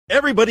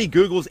Everybody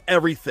Googles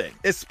everything,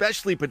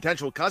 especially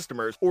potential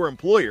customers or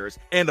employers,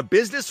 and a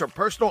business or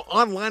personal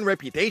online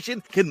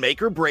reputation can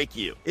make or break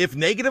you. If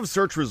negative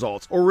search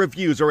results or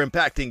reviews are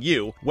impacting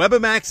you,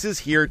 Webamax is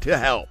here to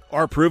help.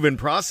 Our proven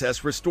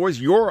process restores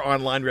your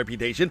online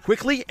reputation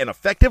quickly and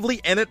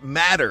effectively, and it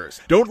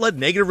matters. Don't let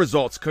negative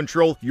results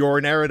control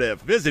your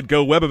narrative. Visit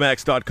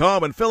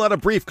GoWebamax.com and fill out a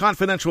brief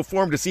confidential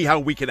form to see how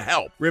we can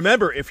help.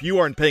 Remember, if you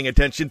aren't paying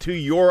attention to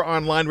your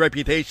online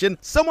reputation,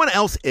 someone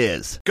else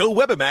is.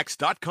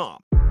 GoWebamax.com.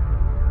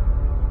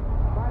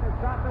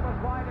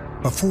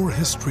 Before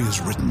history is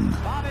written,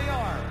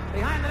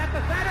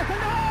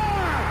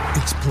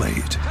 it's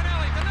played.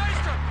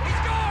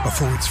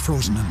 Before it's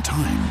frozen in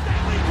time,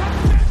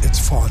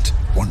 it's fought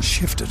one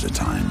shift at a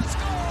time.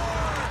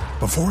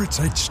 Before it's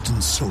etched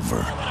in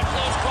silver,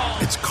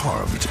 it's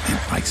carved in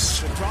ice.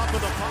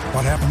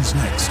 What happens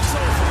next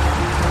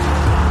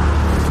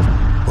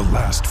will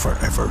last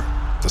forever.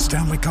 The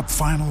Stanley Cup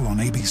Final on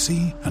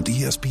ABC and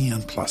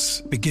ESPN Plus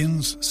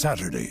begins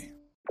Saturday.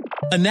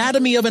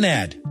 Anatomy of an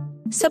ad.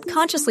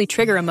 Subconsciously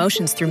trigger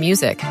emotions through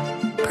music.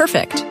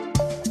 Perfect.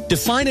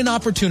 Define an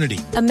opportunity.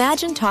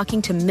 Imagine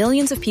talking to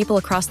millions of people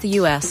across the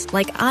U.S.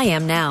 like I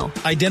am now.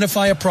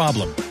 Identify a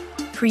problem.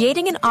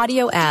 Creating an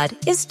audio ad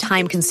is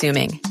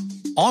time-consuming.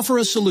 Offer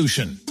a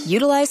solution.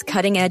 Utilize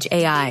cutting-edge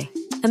AI.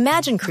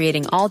 Imagine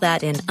creating all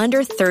that in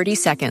under 30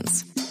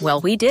 seconds.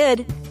 Well, we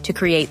did to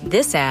create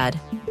this ad.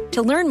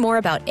 To learn more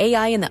about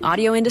AI in the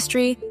audio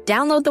industry,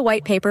 download the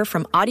white paper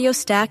from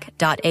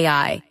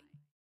audiostack.ai.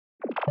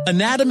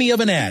 Anatomy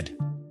of an ad.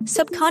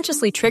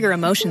 Subconsciously trigger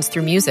emotions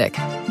through music.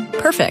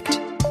 Perfect.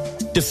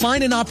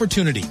 Define an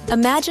opportunity.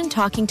 Imagine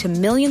talking to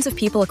millions of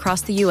people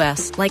across the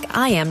U.S. like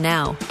I am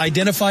now.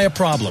 Identify a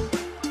problem.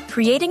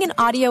 Creating an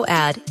audio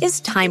ad is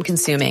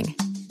time-consuming.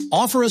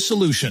 Offer a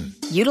solution.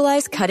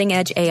 Utilize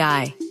cutting-edge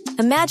AI.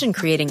 Imagine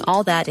creating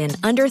all that in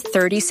under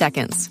 30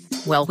 seconds.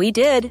 Well, we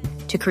did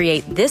to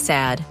create this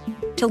ad.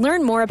 To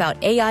learn more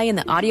about AI in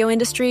the audio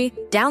industry,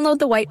 download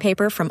the white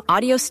paper from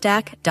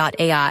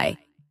audiostack.ai.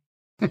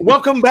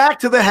 Welcome back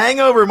to The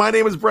Hangover. My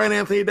name is Brian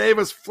Anthony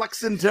Davis.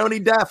 Flexin' Tony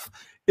Duff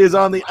is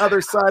on the other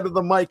side of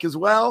the mic as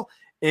well.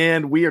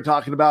 And we are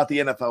talking about the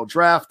NFL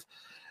draft.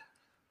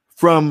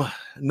 From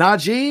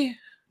Najee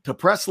to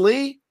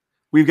Presley,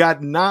 we've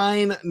got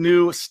 9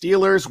 new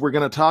Steelers. We're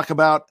going to talk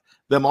about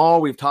them all.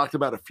 We've talked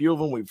about a few of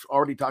them. We've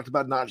already talked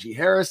about Najee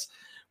Harris.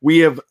 We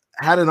have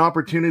had an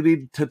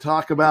opportunity to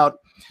talk about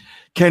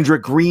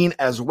Kendrick Green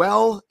as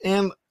well,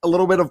 and a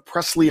little bit of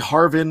Presley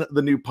Harvin,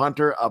 the new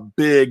punter, a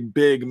big,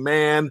 big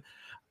man.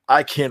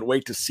 I can't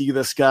wait to see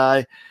this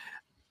guy.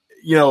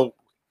 You know,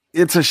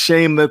 it's a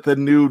shame that the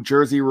new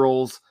jersey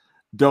rules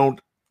don't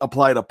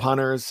apply to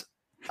punters.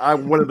 I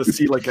wanted to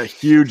see like a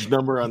huge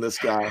number on this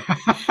guy.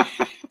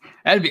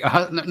 That'd be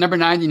number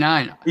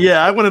 99.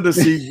 Yeah, I wanted to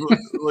see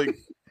like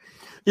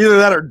either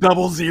that or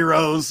double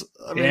zeros.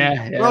 I mean,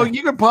 yeah. Well,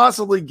 you could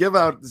possibly give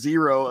out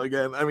 0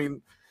 again. I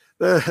mean,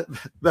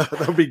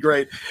 that would be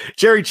great.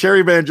 Jerry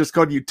Cherryman just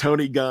called you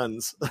Tony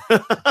Guns.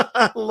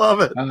 I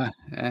love it.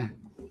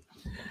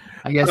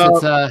 I guess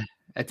it's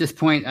at this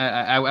point,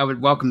 I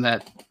would welcome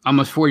that.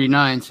 Almost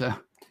 49. So,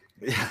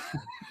 yeah.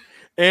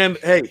 And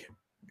hey,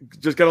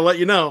 just gotta let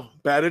you know,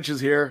 Badich is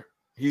here.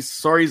 He's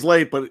sorry he's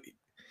late, but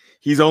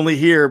he's only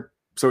here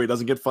so he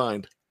doesn't get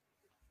fined.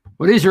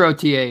 What is your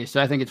OTA? So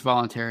I think it's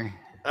voluntary.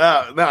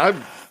 I'm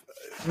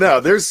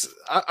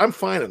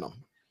fining him.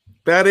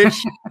 Badich.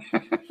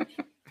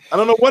 I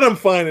don't know what I'm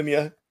finding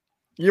you.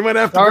 You might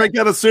have to break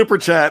out a super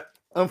chat.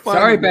 I'm fine.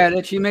 Sorry,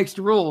 Badich. He makes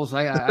the rules.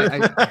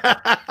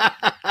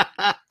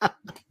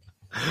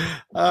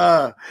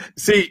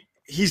 See,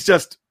 he's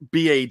just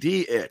BAD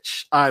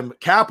itch. I'm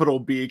capital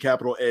B,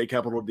 capital A,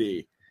 capital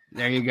D.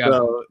 There you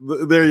go.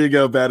 So, there you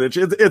go, Badich.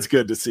 It's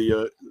good to see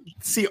you.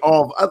 See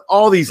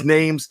all these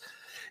names.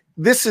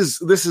 This is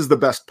the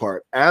best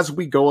part as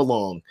we go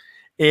along.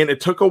 And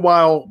it took a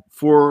while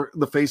for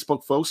the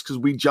Facebook folks because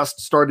we just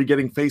started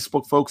getting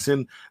Facebook folks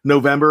in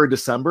November or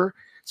December.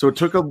 So it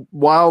took a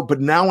while, but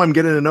now I'm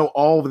getting to know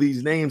all of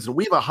these names. And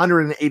we have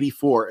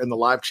 184 in the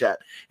live chat.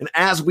 And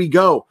as we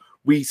go,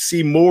 we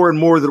see more and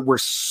more that we're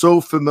so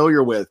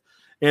familiar with.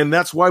 And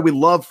that's why we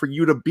love for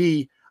you to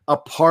be a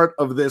part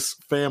of this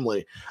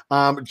family.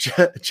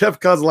 Jeff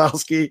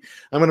Kozlowski,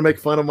 I'm going to make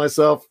fun of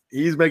myself.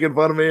 He's making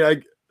fun of me.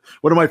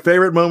 One of my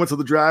favorite moments of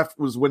the draft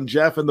was when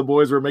Jeff and the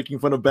boys were making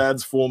fun of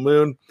Bad's full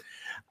moon.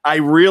 I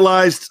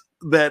realized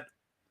that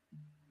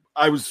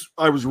I was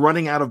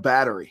running out of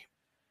battery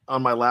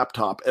on my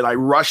laptop, and I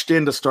rushed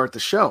in to start the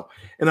show,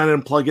 and I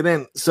didn't plug it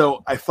in.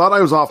 So I thought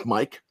I was off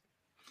mic,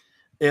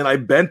 and I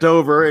bent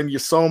over, and you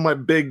saw my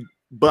big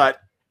butt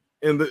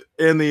in the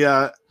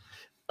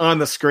on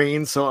the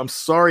screen. So I'm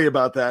sorry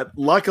about that.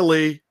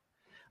 Luckily,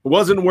 I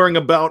wasn't wearing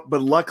a belt,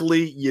 but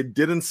luckily you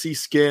didn't see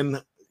skin.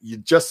 You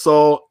just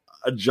saw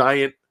a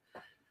giant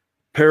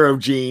pair of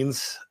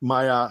jeans.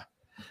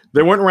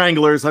 They weren't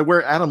Wranglers. I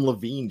wear Adam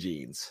Levine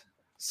jeans.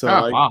 So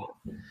wow.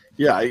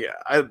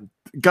 I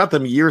got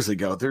them years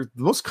ago. They're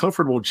the most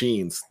comfortable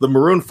jeans. The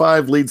Maroon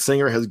 5 lead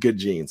singer has good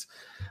jeans.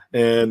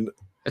 And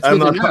That's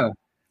good to know.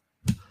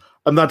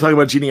 I'm not talking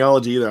about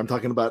genealogy either. I'm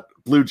talking about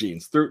blue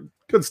jeans. They're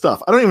good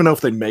stuff. I don't even know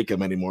if they make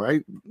them anymore.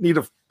 I need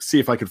to see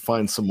if I could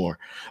find some more.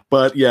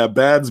 But yeah,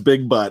 Bad's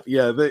Big Butt.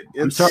 Yeah,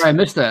 I'm sorry I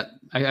missed that.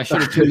 I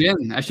should have tuned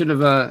in. I should have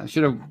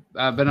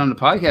been on the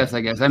podcast.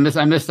 I guess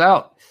I missed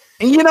out.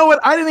 And you know what?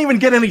 I didn't even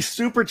get any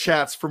super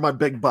chats for my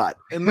big butt,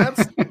 and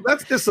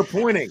that's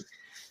disappointing.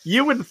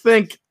 You would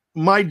think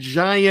my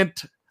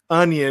giant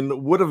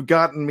onion would have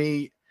gotten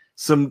me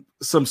some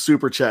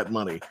super chat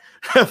money.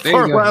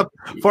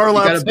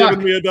 Farlap's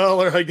giving me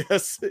 $1, I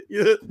guess.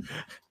 Yeah.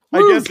 I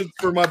guess it's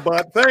for my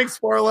butt. Thanks,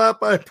 Farlap.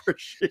 I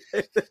appreciate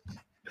it.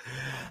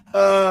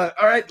 All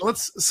right,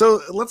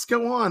 let's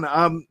go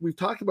on. We've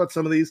talked about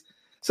some of these.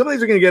 Some of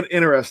these are going to get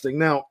interesting.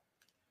 Now,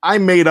 I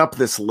made up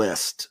this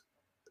list,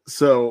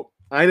 so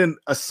I didn't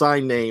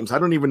assign names. I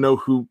don't even know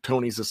who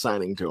Tony's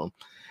assigning to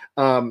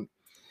them.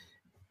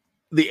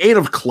 The 8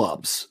 of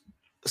clubs.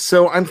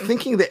 So I'm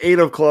thinking the 8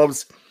 of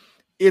clubs,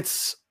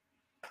 it's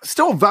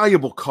still a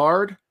valuable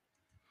card,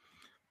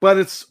 but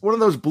it's one of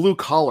those blue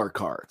collar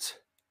cards.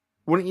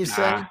 Wouldn't you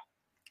say?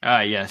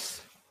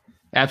 Yes,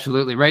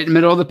 absolutely. Right in the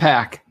middle of the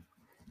pack.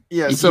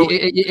 Yeah. So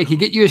it could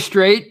get you a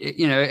straight,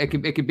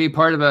 it could be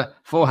part of a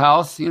full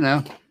house,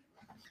 Yeah.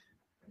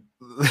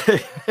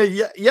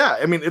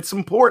 I mean, it's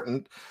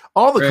important.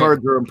 All the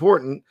cards are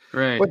important.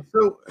 Right. But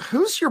so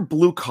who's your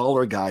blue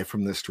collar guy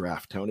from this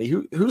draft, Tony?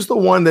 Who's the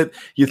one that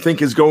you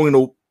think is going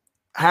to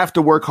have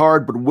to work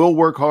hard, but will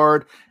work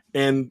hard,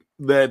 and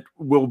that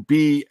will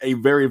be a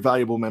very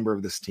valuable member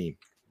of this team?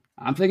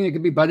 I'm thinking it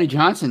could be Buddy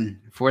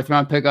Johnson,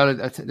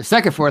 the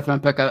second fourth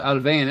round pick out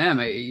of A&M.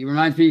 He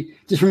reminds me,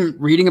 just from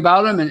reading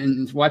about him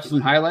and watching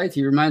some highlights,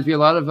 he reminds me a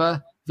lot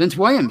of Vince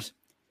Williams.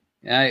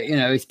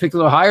 He's picked a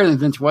little higher than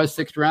Vince was,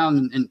 6th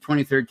round in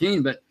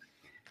 2013, but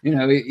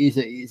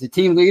he's a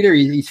team leader.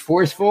 He's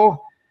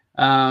forceful.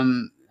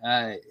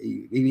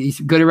 He's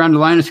good around the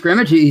line of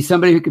scrimmage. He's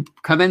somebody who could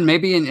come in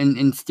maybe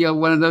and steal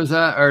one of those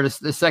or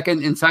the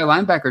second inside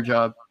linebacker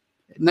job.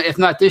 If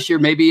not this year,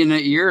 maybe in a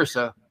year or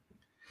so.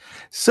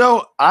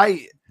 So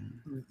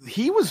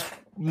he was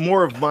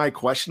more of my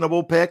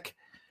questionable pick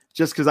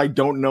just because I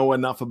don't know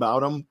enough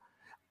about him.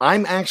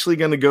 I'm actually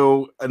going to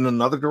go in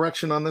another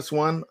direction on this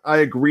one. I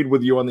agreed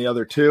with you on the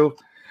other two.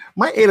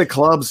 My 8 of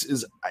clubs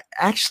is, I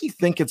actually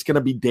think it's going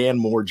to be Dan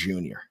Moore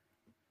Jr.,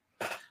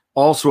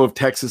 also of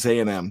Texas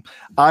A&M.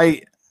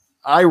 I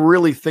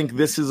really think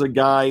this is a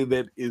guy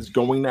that is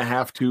going to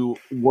have to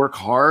work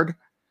hard.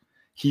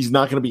 He's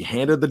not going to be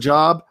handed the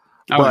job,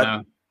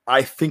 but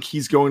I think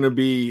he's going to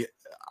be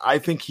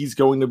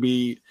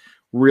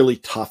really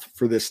tough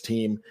for this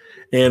team.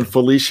 And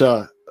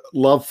Felicia,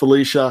 love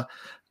Felicia.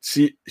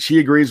 She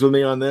agrees with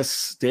me on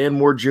this. Dan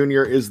Moore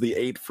Jr. is the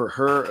 8 for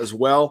her as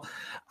well.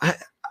 I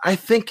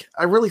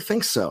really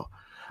think so.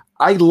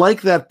 I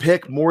like that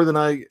pick more than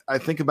I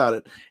think about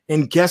it.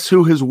 And guess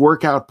who his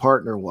workout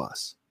partner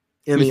was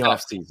in the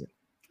offseason?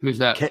 Who's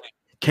that?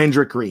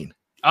 Kendrick Green.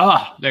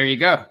 Oh, there you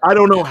go. I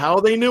don't know how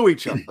they knew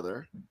each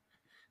other.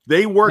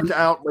 They worked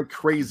out like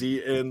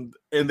crazy, and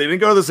they didn't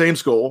go to the same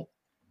school.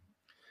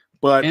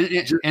 But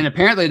and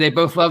apparently they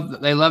both love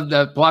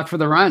the block for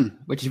the run,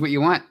 which is what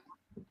you want.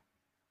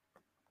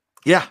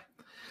 Yeah.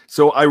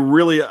 So I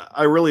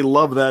really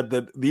love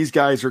that these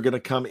guys are going to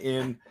come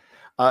in.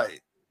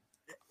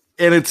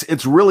 And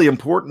it's really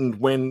important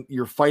when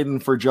you're fighting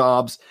for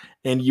jobs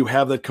and you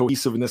have that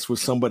cohesiveness with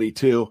somebody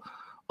too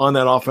on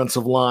that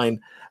offensive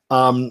line.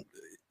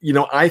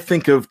 I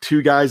think of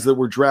 2 guys that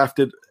were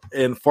drafted,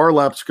 and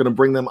Farlap's going to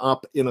bring them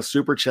up in a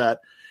super chat.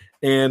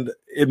 And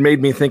it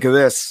made me think of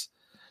this.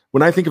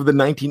 When I think of the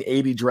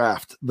 1980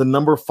 draft, the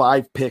number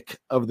 5 pick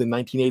of the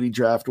 1980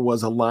 draft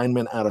was a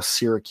lineman out of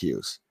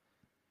Syracuse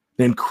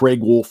named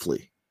Craig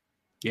Wolfley.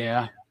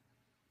 Yeah.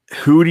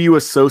 Who do you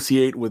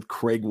associate with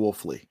Craig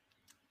Wolfley?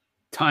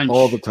 Tunch.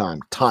 All the time.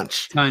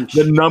 Tunch.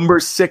 The number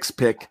 6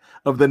 pick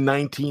of the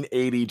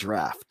 1980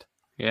 draft.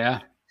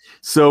 Yeah.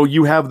 So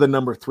you have the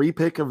number 3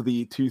 pick of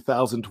the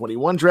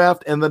 2021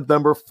 draft and the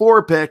number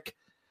 4 pick,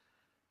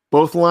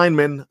 both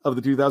linemen of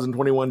the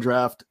 2021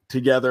 draft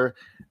together.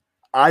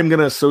 I'm going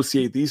to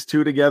associate these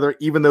two together,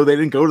 even though they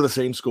didn't go to the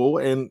same school.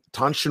 And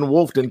Tunch and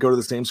Wolf didn't go to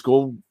the same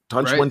school.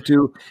 Tunch went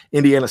to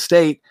Indiana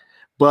State,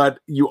 but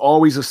you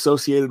always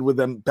associated with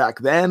them back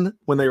then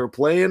when they were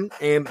playing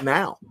and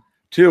now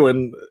too.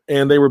 And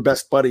they were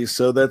best buddies.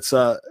 So that's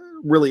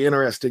really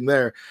interesting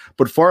there.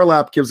 But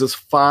Farlap gives us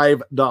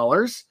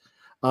 $5.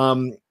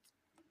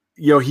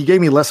 He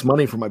gave me less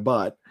money for my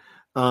butt.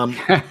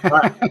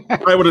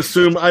 I would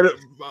assume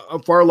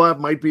Farlap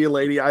might be a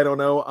lady. I don't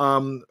know.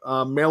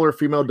 Male or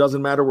female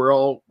doesn't matter. We're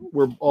all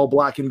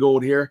black and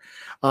gold here.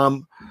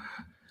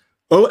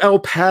 OL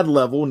pad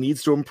level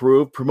needs to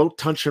improve. Promote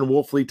Tunch and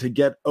Wolfley to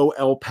get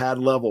OL pad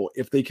level.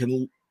 If they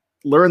can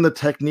learn the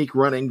technique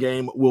running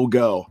game, we'll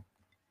go.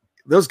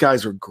 Those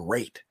guys are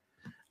great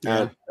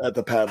at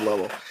the pad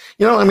level.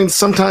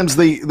 Sometimes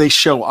they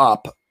show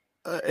up.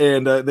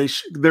 And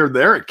they're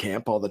there at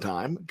camp all the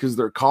time because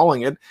they're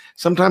calling it.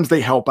 Sometimes they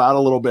help out a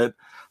little bit.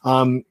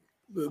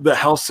 The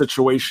health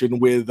situation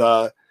with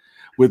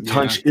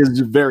Tunch is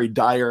very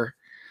dire.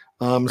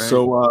 Right.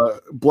 So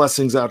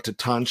blessings out to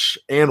Tunch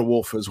and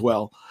Wolf as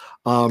well.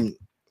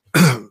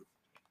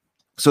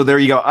 So there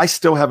you go. I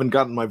still haven't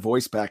gotten my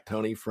voice back,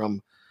 Tony,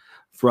 from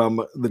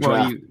the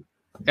draft.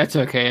 That's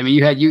okay. I mean,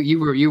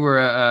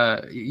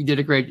 you did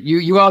a great.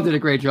 You all did a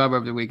great job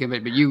over the weekend,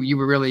 but you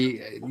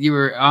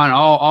were on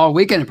all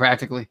weekend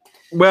practically.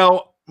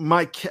 Well,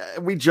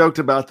 we joked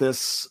about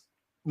this.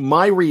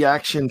 My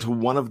reaction to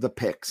one of the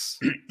picks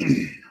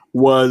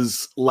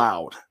was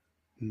loud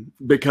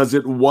because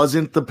it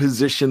wasn't the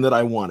position that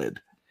I wanted.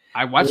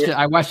 I watched it.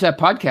 I watched that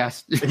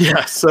podcast.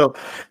 Yeah. So,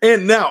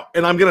 and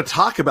I'm going to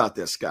talk about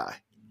this guy.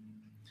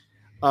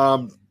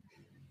 I'm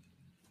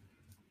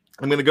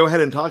going to go ahead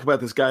and talk about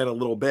this guy in a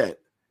little bit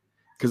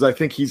because I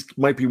think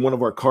might be one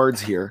of our cards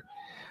here.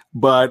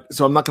 But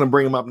so I'm not going to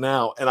bring him up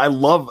now. And I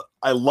love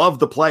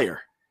the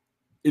player.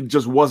 It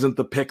just wasn't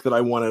the pick that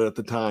I wanted at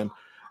the time,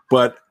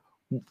 but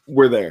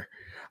we're there.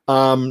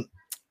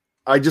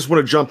 I just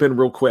want to jump in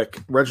real quick.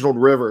 Reginald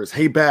Rivers.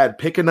 Hey, Bad,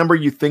 pick a number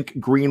you think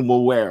Green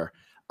will wear.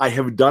 I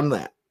have done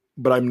that,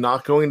 but I'm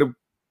not going to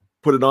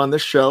put it on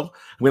this show.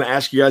 I'm going to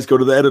ask you guys, go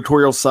to the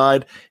editorial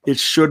side. It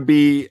should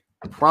be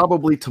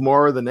probably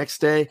tomorrow or the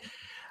next day.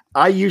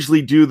 I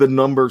usually do the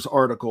numbers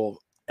article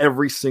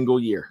every single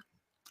year.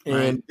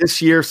 And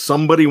this year,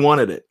 somebody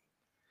wanted it.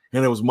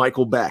 And it was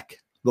Michael Beck,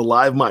 the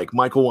live mic.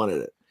 Michael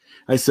wanted it.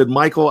 I said,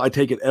 Michael, I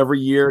take it every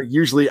year.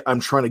 Usually I'm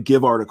trying to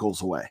give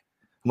articles away.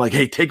 I'm like,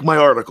 hey, take my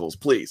articles,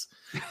 please.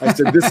 I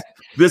said,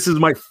 this is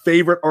my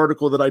favorite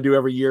article that I do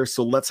every year.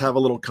 So let's have a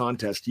little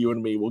contest. You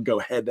and me will go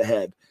head to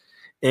head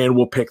and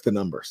we'll pick the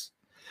numbers.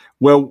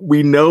 Well,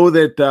 we know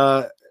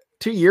that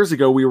 2 years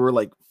ago, we were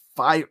like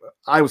 5.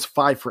 I was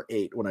 5 for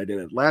 8 when I did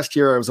it. Last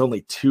year, I was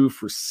only 2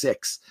 for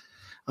 6.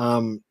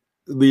 I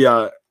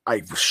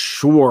was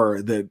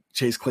sure that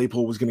Chase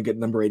Claypool was going to get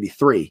number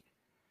 83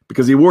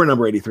 because he wore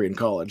number 83 in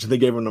college. They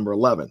gave him number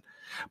 11.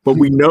 But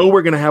we know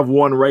we're going to have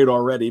one right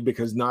already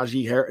because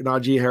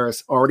Najee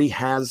Harris already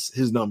has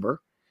his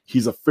number.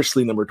 He's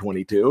officially number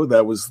 22.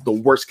 That was the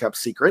worst kept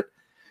secret.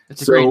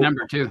 It's a great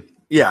number too.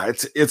 Yeah,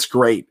 it's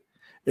great.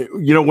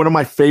 One of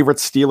my favorite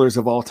Steelers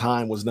of all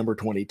time was number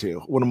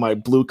 22. One of my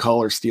blue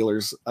collar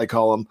Steelers, I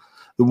call him,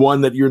 the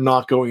one that you're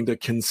not going to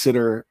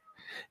consider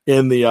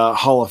in the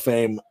Hall of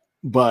Fame,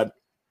 but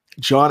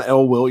John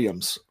L.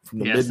 Williams from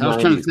the mid-90s. I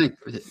was trying to think.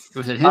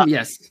 Was it him?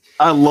 Yes.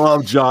 I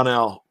love John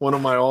L., one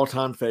of my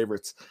all-time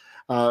favorites.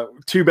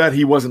 Too bad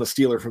he wasn't a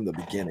Steeler from the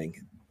beginning.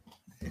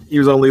 He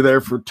was only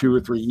there for 2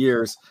 or 3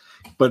 years,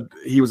 but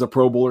he was a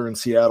Pro Bowler in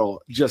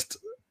Seattle. Just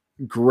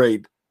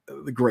great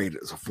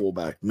as a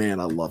fullback. Man,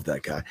 I love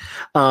that guy.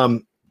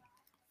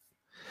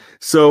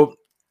 So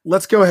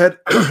let's go ahead.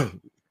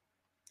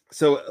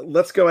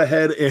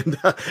 And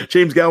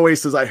James Galway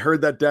says, I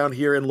heard that down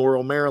here in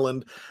Laurel,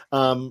 Maryland.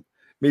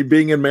 Me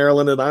being in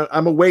Maryland, and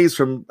I'm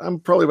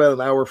probably about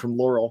an hour from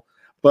Laurel,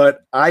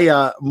 but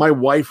my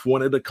wife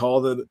wanted to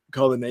call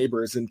the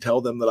neighbors and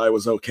tell them that I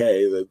was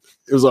okay, that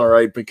it was all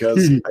right,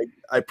 because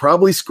I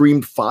probably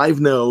screamed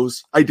 5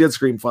 no's. I did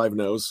scream 5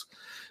 no's.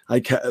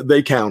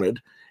 They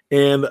counted,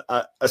 and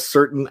a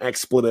certain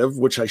expletive,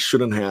 which I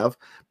shouldn't have,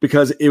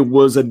 because it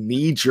was a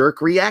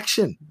knee-jerk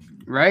reaction.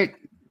 Right.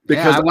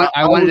 Because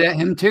I wanted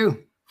him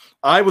too.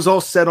 I was all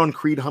set on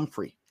Creed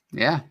Humphrey.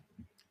 Yeah.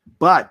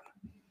 But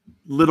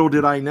little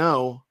did I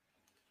know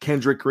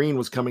Kendrick Green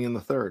was coming in the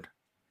 3rd.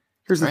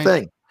 Here's the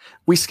thing.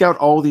 We scout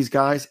all these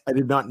guys. I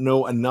did not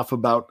know enough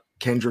about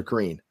Kendrick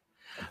Green.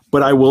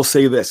 But I will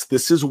say this.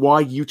 This is why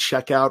you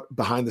check out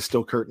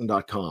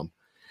BehindTheSteelCurtain.com.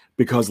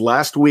 Because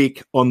last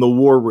week on the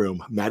War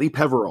Room, Matty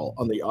Peverell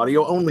on the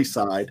audio-only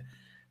side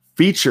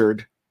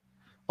featured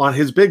on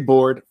his big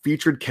board,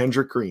 featured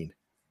Kendrick Green.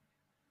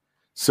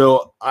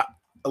 So I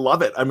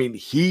love it. I mean,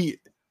 he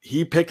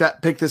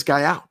picked this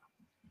guy out.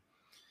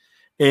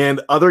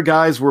 And other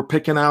guys were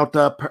picking out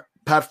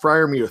Pat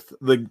Freiermuth,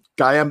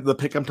 the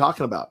pick I'm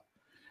talking about.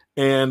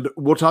 And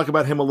we'll talk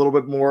about him a little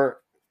bit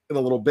more in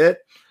a little bit.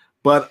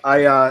 But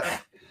I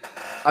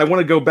want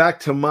to go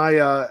back to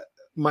my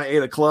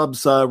 8 of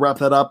clubs, wrap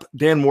that up.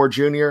 Dan Moore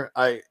Jr.,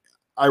 I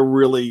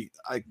kind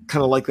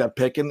of like that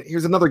pick. And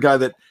here's another guy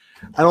that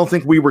I don't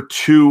think we were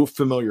too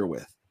familiar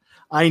with.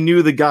 I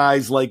knew the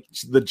guys like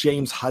the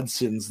James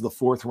Hudsons, the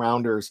 4th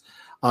rounders,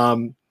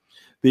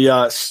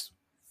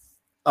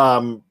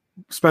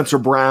 Spencer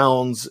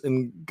Browns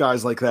and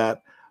guys like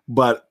that.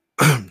 But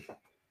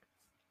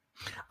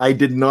I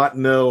did not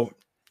know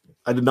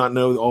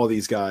all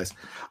these guys.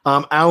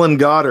 Alan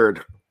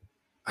Goddard,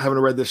 I haven't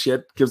read this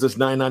yet, gives us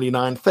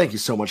 $9.99. Thank you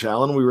so much,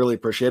 Alan. We really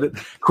appreciate it.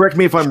 Correct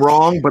me if I'm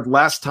wrong, but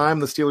last time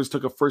the Steelers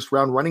took a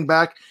 1st-round running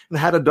back and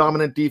had a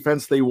dominant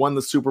defense, they won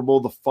the Super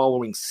Bowl the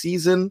following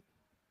season.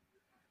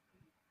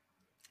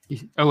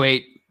 Oh,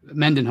 wait.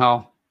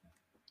 Mendenhall.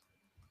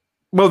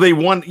 Well, they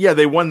won. Yeah,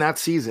 they won that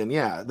season.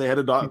 Yeah, they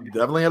had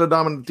definitely had a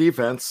dominant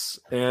defense,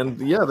 and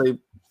yeah,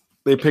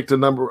 they picked a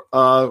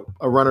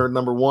runner at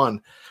number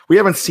 1. We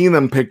haven't seen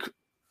them pick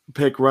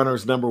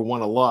runners number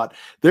 1 a lot.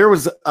 There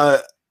was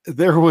a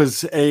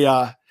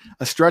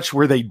stretch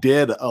where they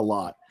did a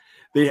lot.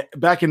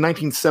 back in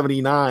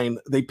 1979,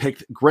 they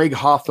picked Greg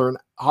Hawthorne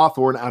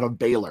out of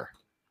Baylor.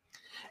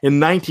 In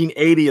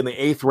 1980, in the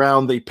 8th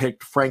round, they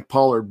picked Frank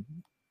Pollard,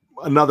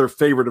 another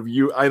favorite of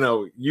you. I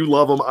know you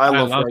love him. I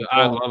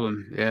love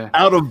him. Yeah.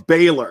 Out of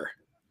Baylor.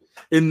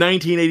 In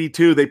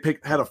 1982, they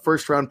had a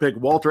first-round pick,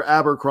 Walter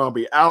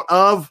Abercrombie, out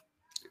of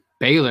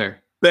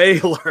Baylor.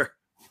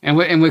 And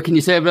what can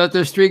you say about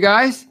those three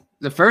guys?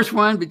 The first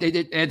one,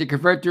 they had to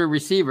convert to a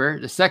receiver.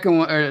 The second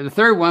one, or the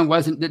third one,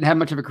 didn't have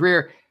much of a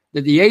career.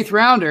 The 8th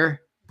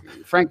rounder,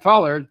 Frank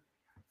Pollard,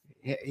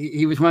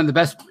 he was one of the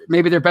best,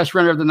 maybe their best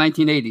runner of the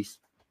 1980s.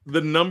 The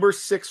number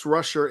 6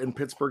 rusher in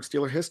Pittsburgh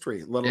Steelers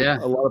history. A lot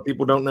of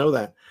people don't know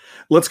that.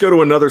 Let's go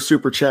to another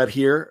super chat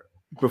here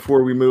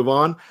before we move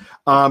on.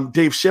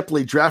 Dave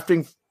Shipley,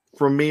 drafting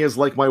from me is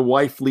like my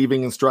wife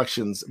leaving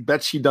instructions.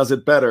 Bet she does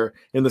it better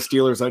in the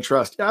Steelers I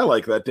trust. Yeah, I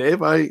like that, Dave.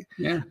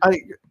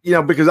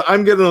 Because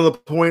I'm getting to the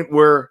point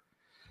where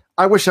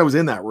I wish I was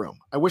in that room.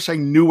 I wish I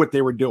knew what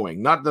they were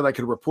doing. Not that I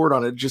could report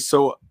on it, just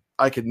so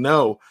I could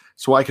know,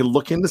 so I could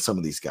look into some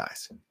of these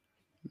guys.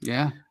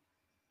 Yeah.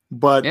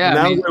 But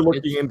now we're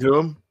looking into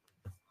them.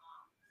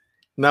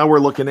 Now we're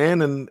looking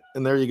in, and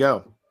there you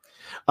go.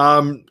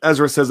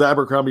 Ezra says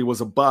Abercrombie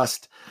was a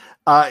bust.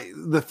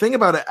 The thing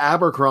about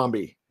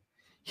Abercrombie,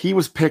 he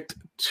was picked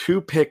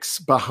 2 picks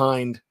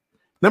behind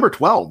number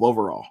 12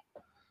 overall.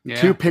 Yeah.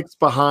 2 picks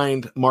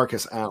behind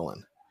Marcus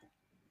Allen.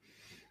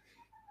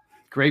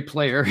 Great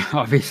player,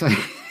 obviously.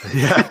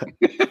 Yeah.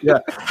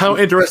 How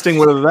interesting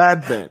would have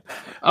that been?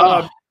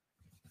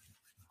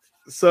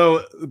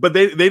 But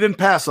they didn't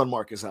pass on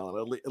Marcus Allen.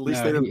 At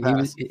least they didn't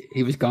pass.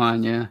 He was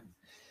gone. Yeah.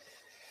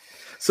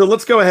 So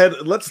let's go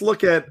ahead. Let's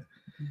look at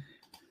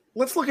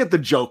the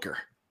Joker.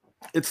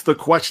 It's the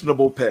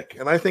questionable pick,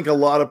 and I think a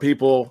lot of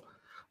people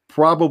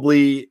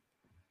probably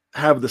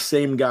have the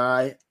same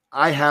guy.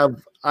 I have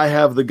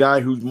the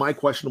guy who my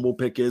questionable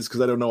pick is, because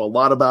I don't know a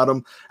lot about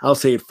him. I'll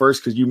say it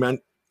first because you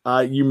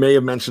may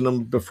have mentioned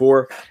him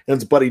before, and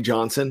it's Buddy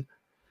Johnson.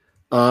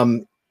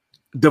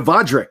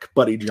 Devondrick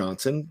Buddy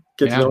Johnson.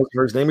 Get to know his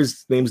first name.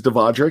 His name's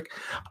Devondrick.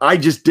 I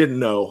just didn't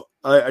know.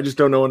 I just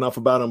don't know enough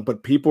about him,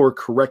 but people are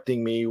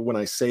correcting me when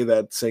I say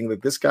that, saying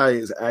that this guy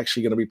is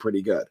actually going to be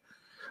pretty good.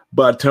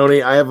 But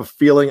Tony, I have a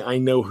feeling I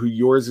know who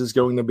yours is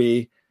going to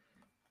be,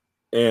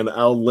 and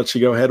I'll let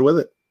you go ahead with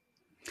it.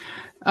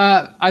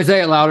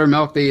 Isaiah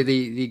Loudermilk,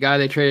 the guy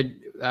they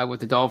traded with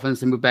the Dolphins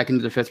to move back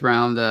into the 5th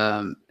round.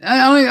 The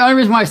only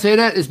reason why I say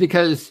that is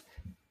because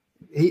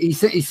he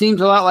seems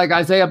a lot like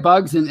Isaiah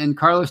Buggs and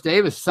Carlos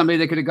Davis, somebody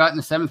they could have gotten in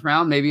the 7th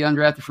round, maybe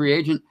undrafted free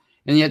agent,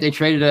 and yet they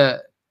traded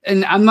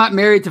and I'm not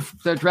married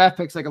to draft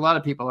picks like a lot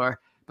of people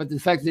are, but the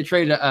fact that they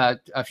traded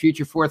a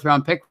future 4th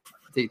round pick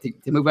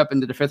to move up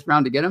into the 5th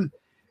round to get him,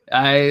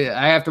 I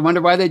have to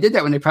wonder why they did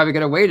that when they probably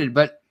could have waited.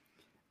 But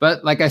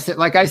like I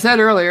said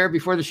earlier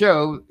before the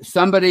show,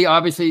 somebody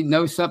obviously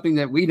knows something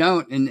that we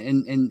don't,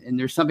 and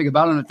there's something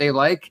about him that they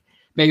like.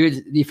 Maybe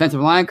it's the defensive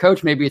line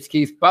coach, maybe it's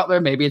Keith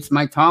Butler, maybe it's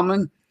Mike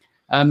Tomlin,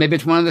 maybe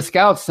it's one of the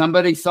scouts.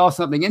 Somebody saw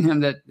something in him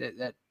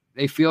that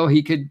they feel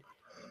he could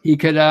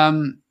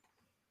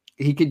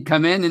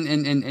come in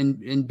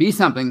and be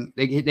something.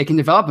 They can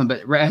develop him,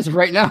 but as of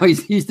right now,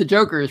 he's the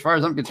Joker as far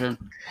as I'm concerned.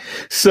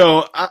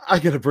 So I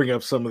got to bring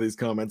up some of these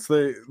comments.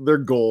 They're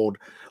gold.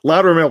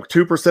 Louder milk,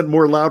 2%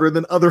 more louder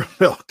than other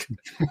milk.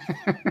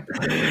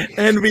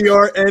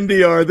 NVR,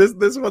 NDR.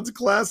 This one's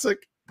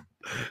classic.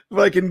 If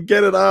I can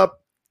get it up.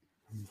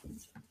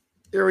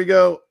 Here we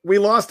go. We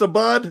lost a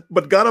bud,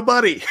 but got a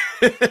buddy.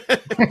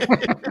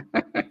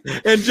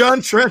 And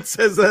John Trent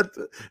says that.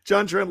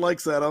 John Trent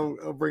likes that.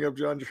 I'll bring up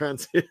John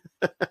Trent.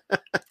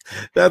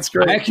 That's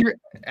great. I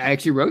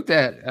actually wrote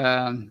that.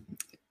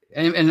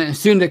 And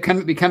soon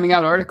to be coming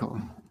out article.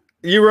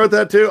 You wrote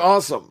that too?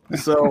 Awesome.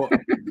 So,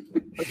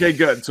 okay,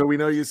 good. So we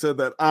know you said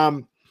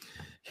that.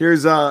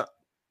 Here's let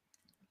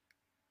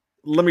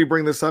me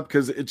bring this up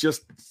because it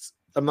just,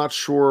 I'm not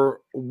sure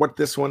what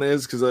this one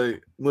is because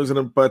I'm losing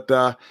it, but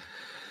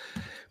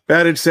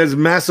Badage says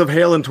massive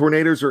hail and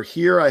tornadoes are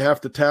here. I have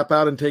to tap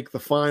out and take the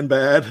fine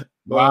bad.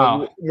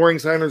 Wow. Warning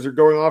signers are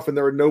going off and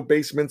there are no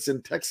basements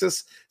in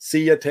Texas.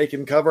 See ya,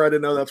 taking cover. I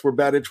didn't know that's where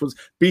Badage was.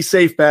 Be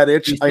safe,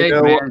 Badage. Be safe,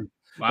 man.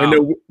 Wow. I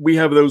know we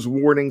have those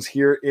warnings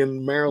here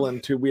in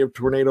Maryland too. We have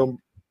tornado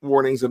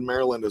warnings in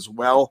Maryland as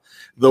well.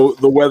 Though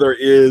the weather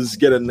is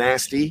getting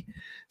nasty.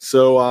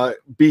 So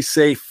be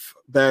safe,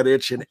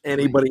 Badage, and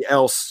anybody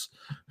else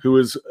who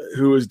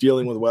is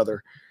dealing with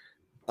weather.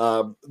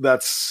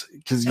 That's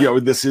because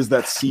this is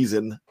that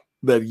season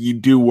that you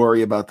do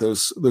worry about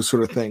those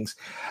sort of things.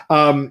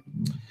 So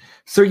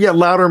yeah,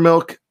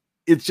 Loudermilk,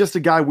 it's just a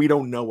guy we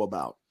don't know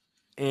about,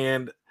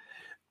 and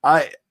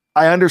I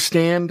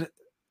understand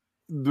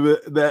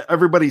that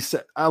everybody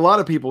said, a lot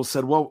of people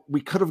said, well, we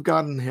could have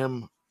gotten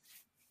him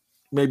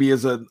maybe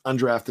as an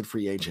undrafted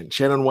free agent.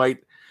 Shannon White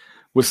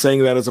was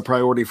saying that as a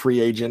priority free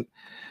agent.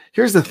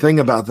 Here's the thing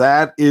about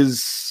that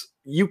is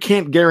you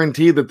can't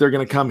guarantee that they're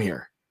going to come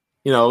here.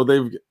 You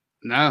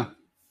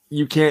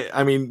can't.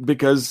 I mean,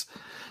 because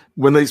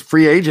when they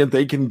free agent,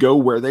 they can go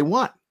where they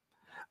want.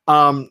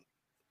 And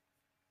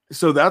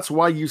So that's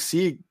why you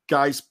see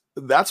guys.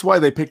 That's why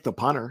they picked the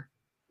punter.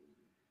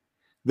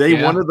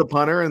 They wanted the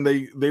punter, and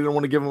they didn't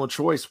want to give him a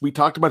choice. We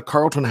talked about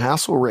Carlton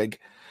Hasselrig,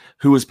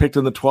 who was picked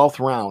in the 12th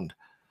round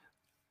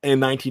in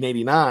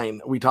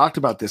 1989. We talked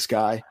about this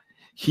guy.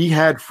 He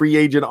had free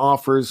agent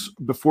offers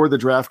before the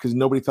draft because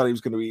nobody thought he was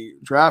going to be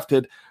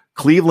drafted.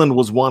 Cleveland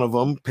was one of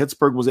them.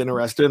 Pittsburgh was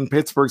interested, and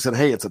Pittsburgh said,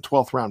 hey, it's a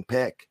 12th round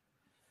pick.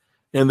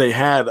 And they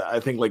had, I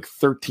think, like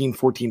 13,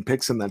 14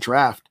 picks in that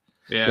draft.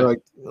 Yeah. They're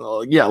like,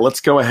 oh, yeah,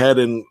 let's go ahead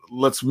and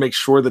let's make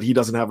sure that he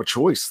doesn't have a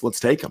choice. Let's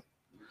take him.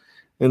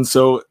 And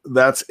so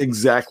that's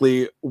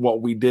exactly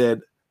what we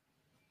did.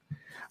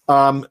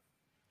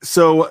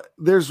 So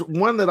there's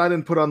one that I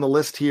didn't put on the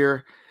list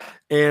here.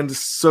 And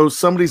so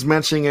somebody's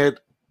mentioning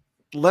it.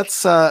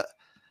 Let's call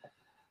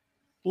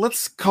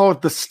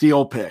it the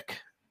steal pick,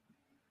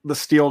 the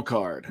steal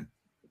card.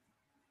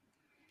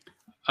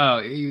 Oh,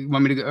 you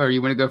want me to go, or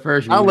you want to go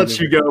first? I'll let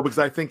you go because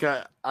I think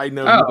I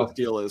know who the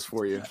steal is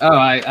for you. Oh,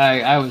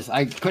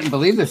 I couldn't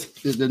believe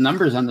the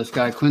numbers on this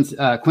guy, Quincy.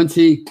 I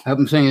hope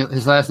I'm saying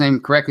his last name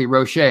correctly.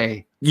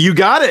 Roche. You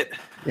got it.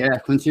 Yeah,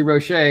 Quincy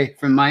Roche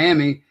from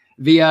Miami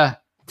via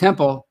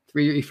Temple.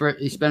 He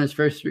spent his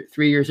first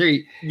 3 years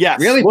here. Yes,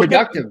 really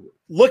productive.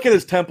 Look at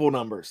his Temple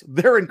numbers;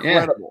 they're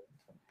incredible.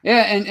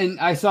 Yeah, and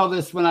I saw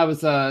this when I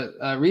was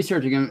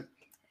researching him.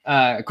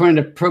 According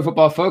to Pro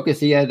Football Focus,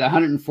 he had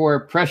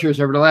 104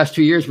 pressures over the last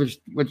 2 years, which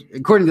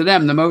according to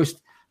them, the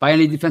most by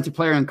any defensive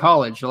player in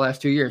college the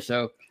last 2 years.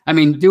 So, I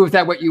mean, do with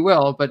that what you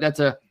will, but that's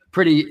a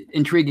pretty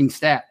intriguing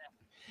stat.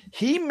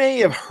 He may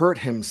have hurt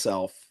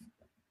himself.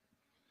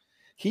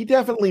 He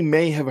definitely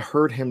may have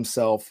hurt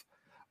himself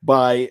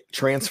by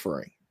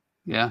transferring.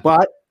 Yeah.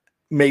 But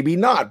maybe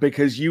not,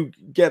 because you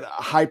get a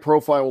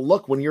high-profile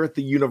look when you're at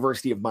the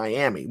University of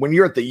Miami. When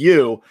you're at the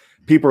U,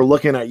 people are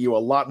looking at you a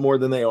lot more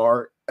than they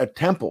are at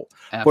Temple.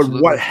 Absolutely.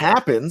 But what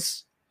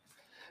happens,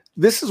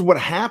 this is what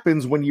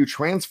happens when you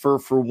transfer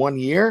for 1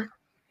 year.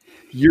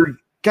 You're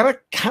going to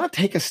kind of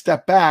take a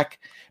step back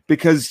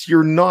because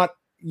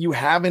you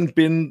haven't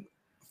been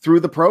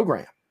through the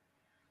program.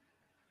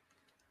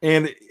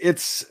 And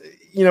it's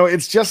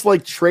just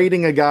like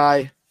trading a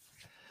guy,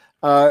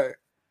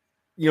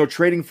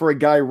 trading for a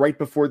guy right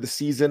before the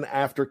season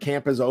after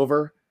camp is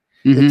over.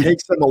 Mm-hmm. It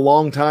takes them a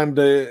long time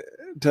to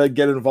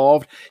get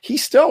involved.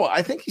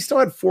 I think he still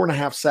had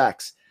 4.5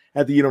 sacks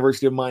at the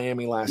University of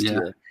Miami last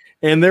year.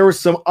 And there was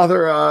some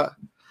other,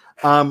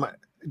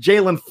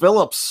 Jalen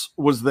Phillips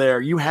was there.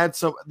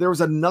 There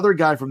was another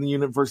guy from the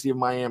University of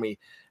Miami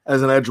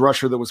as an edge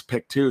rusher that was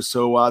picked too.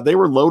 So they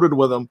were loaded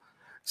with him.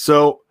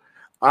 So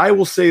I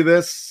will say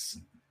this.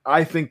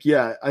 I think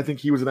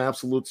he was an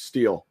absolute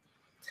steal.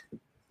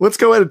 Let's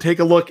go ahead and take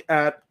a look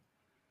at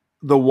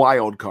the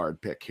wild card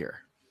pick here.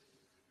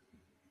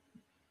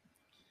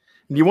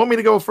 Do you want me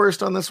to go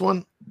first on this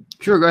one?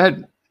 Sure, go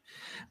ahead.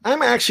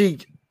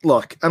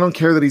 Look, I don't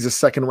care that he's a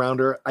second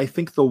rounder. I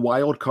think the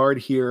wild card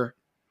here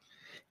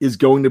is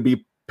going to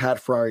be Pat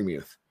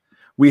Freiermuth.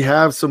 We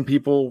have some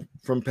people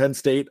from Penn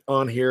State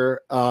on here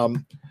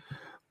that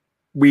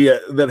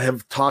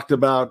have talked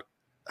about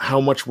how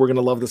much we're going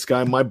to love this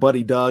guy. My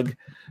buddy Doug,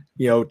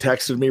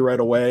 texted me right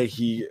away.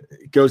 He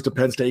goes to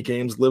Penn State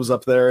games, lives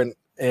up there,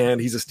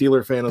 and he's a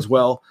Steeler fan as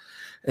well.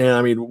 And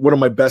I mean, one of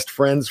my best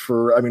friends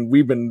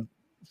we've been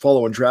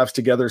following drafts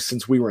together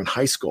since we were in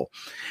high school.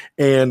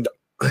 And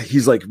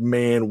he's like,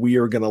 man, we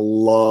are going to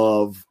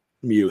love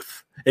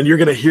Muth. And you're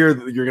going to hear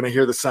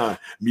the sound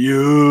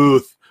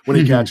Muth when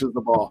he catches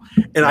the ball.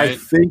 And right. I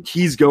think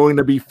he's going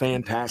to be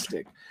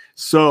fantastic.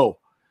 So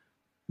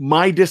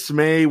my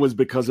dismay was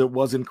because it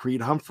wasn't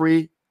Creed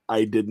Humphrey.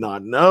 I did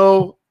not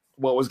know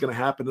what was going to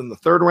happen in the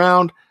third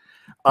round.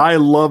 I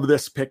love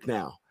this pick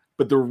now.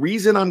 But the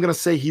reason I'm going to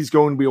say he's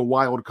going to be a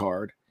wild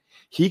card,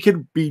 he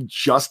could be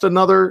just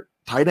another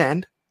tight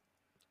end,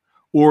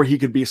 or he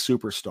could be a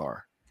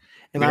superstar.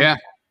 And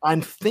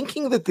I'm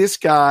thinking that this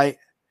guy,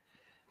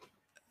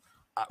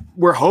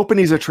 we're hoping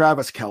he's a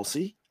Travis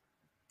Kelce.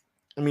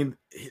 I mean,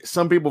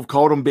 some people have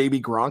called him Baby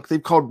Gronk.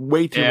 They've called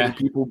way too many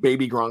people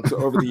Baby Gronk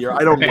over the year.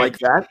 I don't like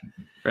that.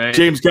 Right.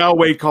 James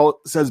Galloway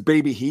says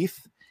Baby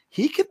Heath.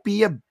 He could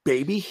be a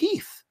Baby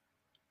Heath.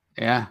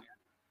 Yeah.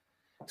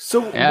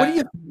 So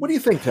what do you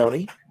think,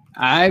 Tony?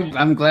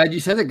 I'm glad you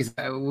said it, because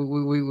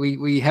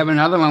we have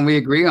another one we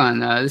agree on.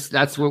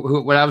 That's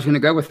what I was going to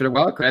go with for the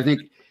wild card. I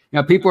think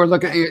people are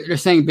they're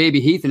saying Baby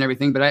Heath and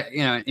everything, but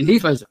and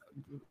Heath was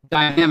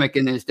dynamic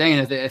in his day,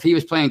 and if he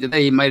was playing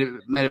today, he might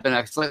have been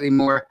a slightly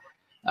more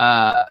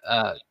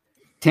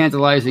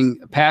tantalizing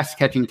pass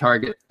catching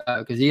target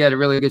because he had a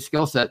really good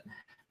skill set.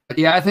 But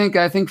yeah, I think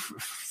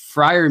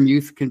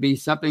Freiermuth can be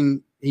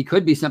something. He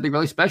could be something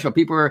really special.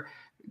 People are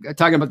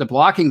talking about the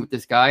blocking with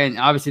this guy, and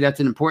obviously that's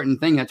an important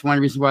thing. That's one of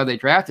the reasons why they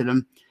drafted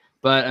him.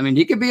 But I mean,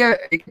 he could be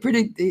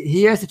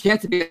he has a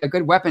chance to be a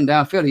good weapon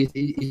downfield.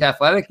 He's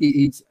athletic.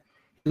 He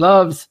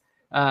loves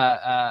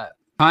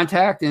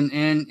contact, and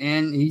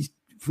he's,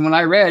 from what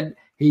I read,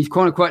 he's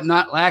quote unquote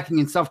not lacking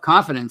in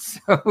self-confidence.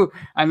 So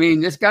I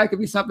mean, this guy could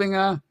be something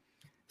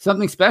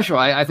something special.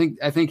 I think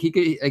he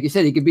could, like you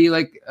said, he could be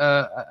like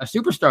a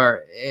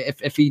superstar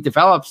if he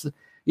develops.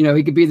 You know,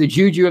 he could be the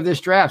juju of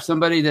this draft,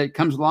 somebody that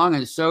comes along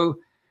and is so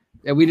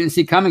that we didn't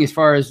see coming as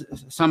far as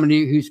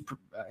somebody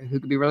who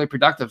could be really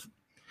productive.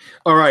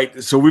 All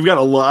right, so we've got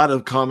a lot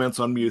of comments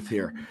on Muth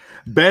here.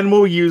 Ben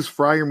will use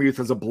Freiermuth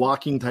as a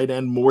blocking tight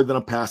end more than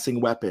a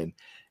passing weapon.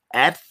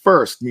 At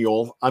first,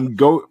 Mule, I'm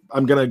going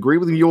to agree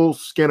with Mule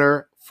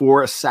Skinner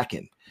for a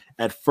second.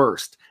 At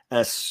first,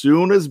 as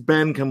soon as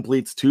Ben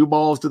completes 2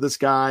 balls to this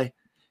guy,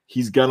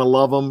 he's going to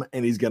love him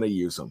and he's going to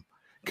use him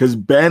because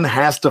Ben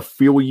has to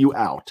feel you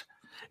out.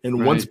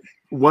 And right.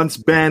 once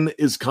Ben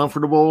is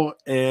comfortable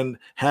and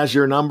has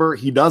your number,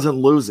 he doesn't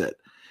lose it.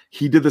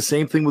 He did the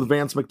same thing with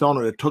Vance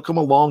McDonald. It took him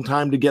a long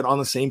time to get on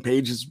the same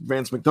page as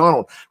Vance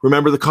McDonald.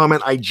 Remember the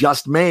comment I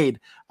just made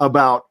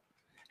about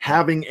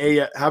having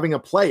a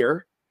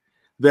player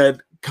that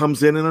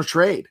comes in a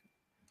trade.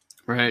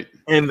 Right.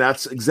 And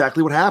that's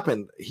exactly what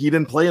happened. He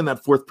didn't play in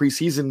that 4th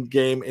preseason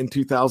game in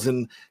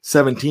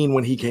 2017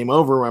 when he came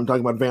over. I'm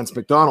talking about Vance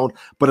McDonald.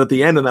 But at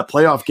the end of that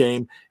playoff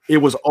game, it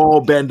was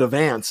all Ben to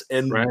Vance,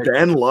 and right.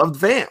 Ben loved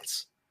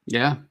Vance.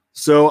 Yeah.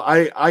 So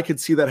I could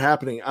see that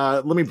happening.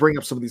 Let me bring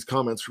up some of these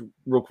comments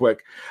real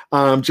quick.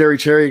 Jerry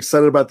Cherry,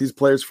 excited about these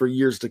players for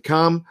years to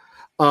come.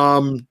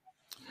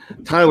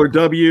 Tyler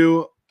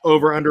W.,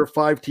 over under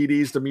 5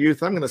 TDs to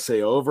Muth. I'm going to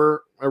say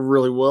over. I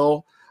really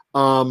will.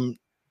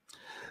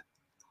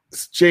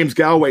 James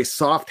Galway,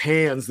 soft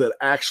hands that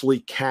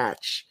actually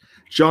catch.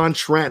 John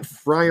Trent,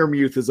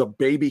 Freiermuth is a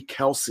baby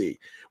Kelsey.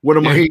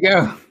 There you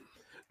go.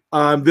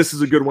 This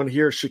is a good one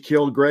here.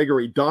 Shaquille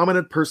Gregory,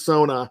 dominant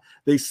persona.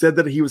 They said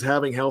that he was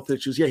having health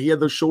issues. Yeah, he had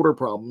those shoulder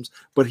problems,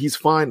 but he's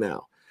fine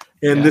now.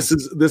 And this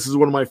is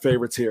one of my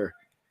favorites here.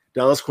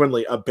 Dallas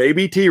Quinley, a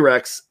baby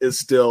T-Rex is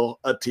still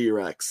a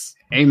T-Rex.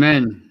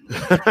 Amen.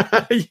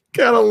 You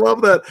gotta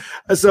love that.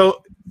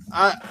 So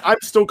I'm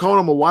still calling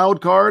him a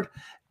wild card.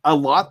 A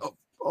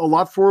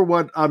lot for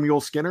what Mule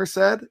Skinner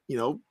said. You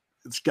know,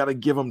 it's got to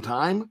give him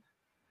time.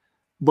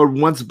 But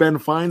once Ben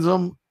finds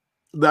him,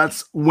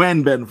 that's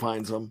when Ben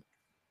finds him.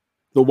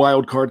 The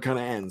wild card kind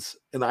of ends,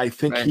 and I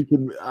think he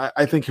can.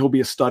 I think he'll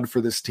be a stud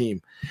for this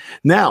team.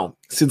 Now,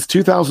 since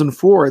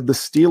 2004, the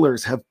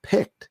Steelers have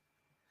picked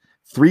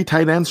 3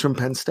 tight ends from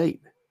Penn State.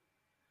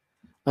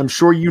 I'm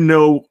sure you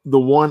know the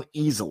one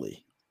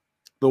easily.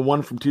 The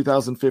one from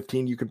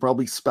 2015, you could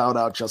probably spout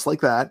out just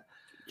like that.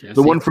 Jesse.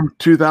 The one from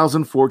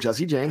 2004,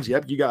 Jesse James.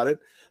 Yep, you got it.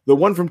 The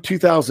one from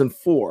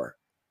 2004,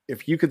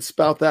 if you could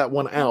spout that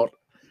one out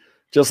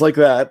just like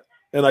that,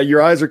 and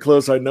your eyes are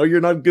closed, I know you're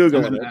not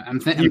Googling it. I'm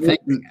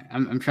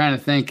trying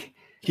to think.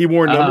 He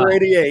wore number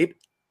 88.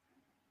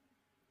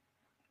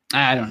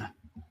 I don't know.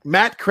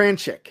 Matt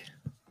Kranchik.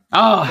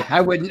 Oh,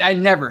 I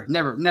never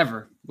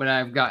would I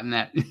have gotten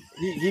that.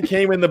 he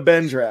came in the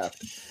Ben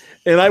draft.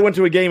 And I went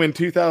to a game in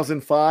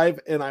 2005,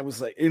 and I was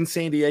like in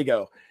San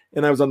Diego,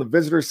 and I was on the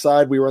visitor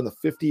side. We were on the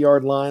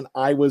 50-yard line.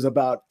 I was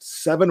about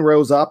 7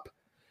 rows up,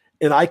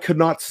 and I could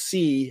not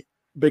see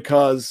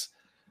because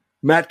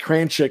Matt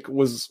Kranchik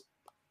was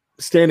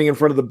standing in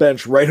front of the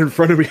bench right in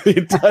front of me the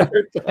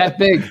entire time. That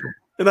big.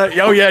 And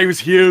he was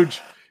huge.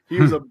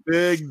 He was a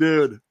big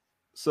dude.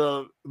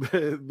 So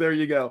there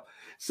you go.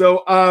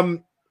 So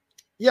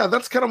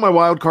that's kind of my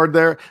wild card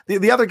there.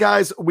 The other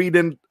guys we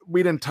didn't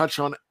touch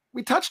on.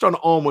 We touched on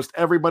almost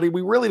everybody.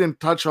 We really didn't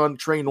touch on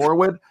Trey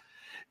Norwood.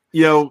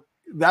 You know,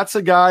 that's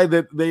a guy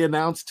that they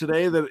announced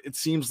today that it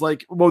seems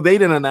like, well, they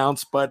didn't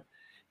announce, but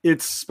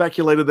it's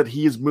speculated that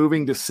he is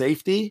moving to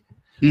safety,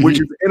 which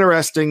is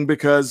interesting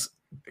because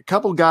a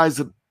couple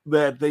guys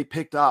that they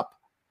picked up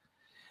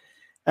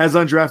as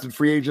undrafted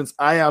free agents,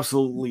 I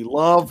absolutely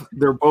love.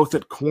 They're both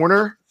at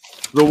corner.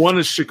 The one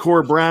is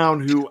Shakur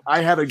Brown, who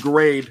I had a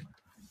grade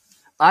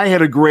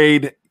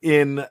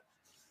in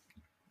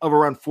of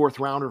around 4th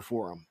rounder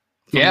for him.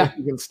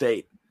 Michigan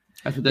State.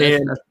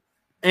 And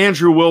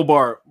Andrew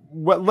Wilbar.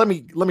 Let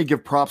me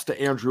give props to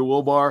Andrew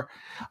Wilbar.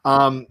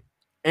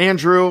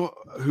 Andrew,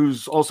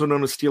 who's also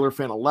known as Steeler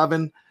Fan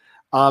 11,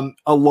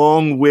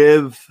 along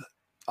with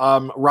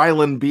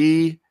Rylan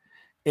B.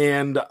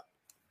 and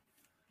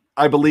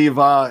I believe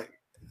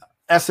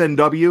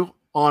SNW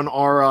on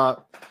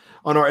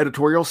our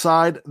editorial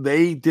side.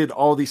 They did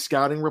all these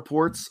scouting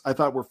reports I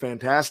thought were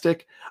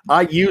fantastic.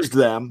 I used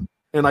them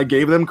and I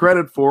gave them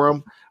credit for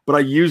them, but I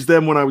used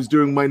them when I was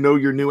doing my Know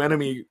Your New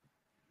Enemy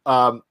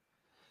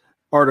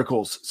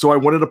articles. So I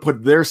wanted to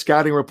put their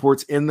scouting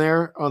reports in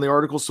there on the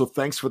articles. So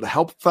thanks for the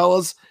help,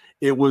 fellas.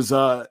 It was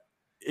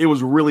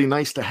really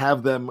nice to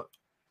have them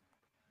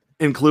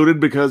included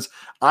because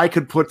I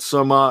could put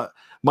some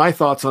my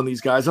thoughts on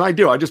these guys. And I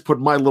do. I just put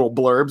my little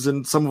blurbs,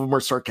 and some of them are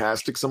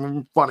sarcastic, some of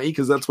them funny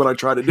because that's what I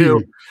try to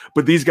do.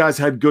 But these guys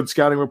had good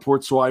scouting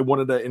reports, so I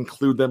wanted to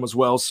include them as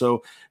well.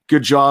 So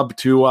good job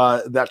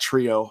to that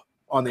trio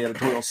on the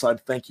editorial side.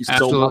 Thank you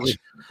so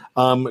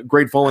much.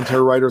 Great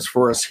volunteer writers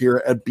for us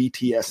here at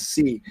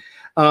BTSC.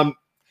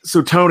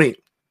 So Tony,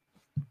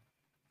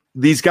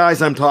 these guys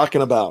I'm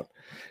talking about,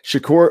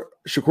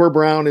 Shakur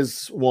Brown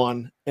is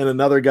one, and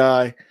another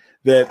guy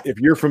that if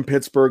you're from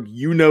Pittsburgh,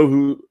 you know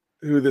who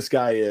who this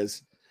guy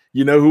is.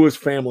 You know who his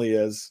family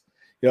is.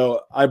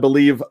 I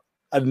believe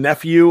a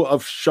nephew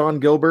of Sean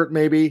Gilbert,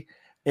 maybe,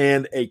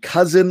 and a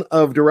cousin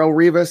of Darrelle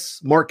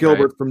Revis, Mark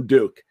Gilbert from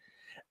Duke.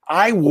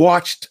 I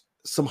watched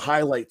some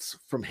highlights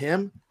from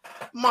him.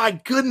 My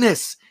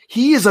goodness,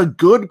 he is a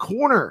good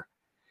corner.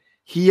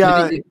 He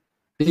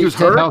was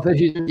hurt.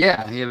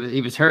 Yeah,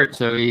 he was hurt,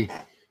 so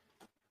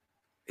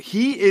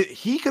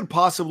he could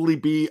possibly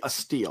be a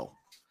steal.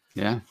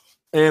 Yeah.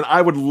 And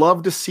I would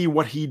love to see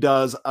what he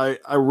does. I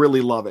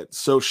really love it.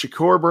 So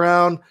Shakur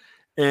Brown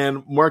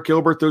and Mark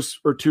Gilbert, those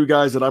are two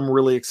guys that I'm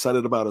really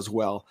excited about as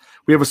well.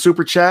 We have a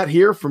super chat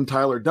here from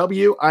Tyler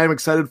W. I am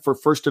excited for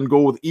first and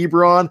goal with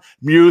Ebron,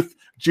 Muth,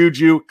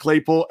 Juju,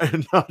 Claypool,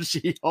 and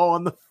Najee all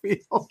on the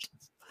field.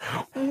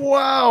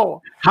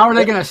 Wow. How are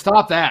they going to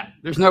stop that?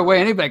 There's no way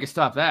anybody can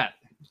stop that.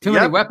 Too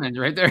many weapons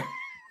right there.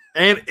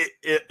 And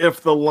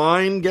if the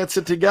line gets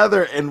it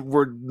together, and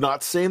we're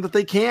not saying that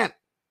they can't,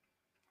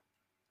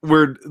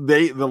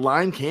 the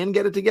line can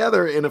get it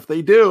together, and if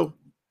they do,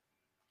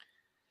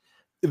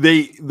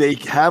 they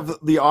have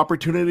the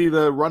opportunity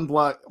to run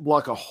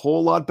block a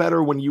whole lot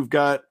better when you've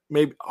got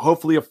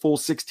hopefully a full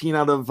 16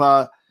 out of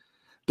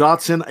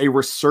Dotson, a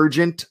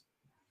resurgent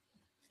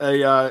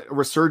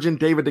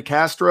David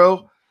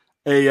DeCastro,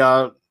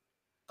 a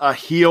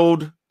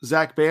healed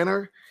Zach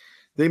Banner.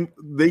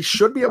 They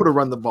should be able to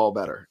run the ball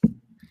better.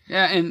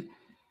 Yeah, and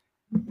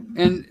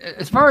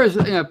as far as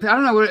I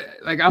don't know what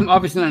I'm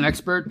obviously not an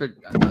expert, but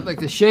like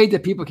the shade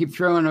that people keep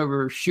throwing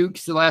over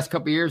Shooks the last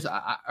couple of years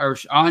or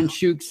on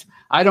Shooks,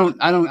 I don't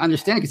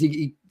understand because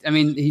he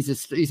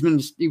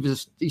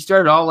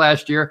started all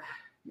last year.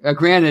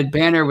 Granted,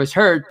 Banner was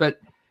hurt,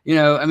 but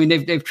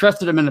they've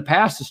trusted him in the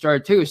past to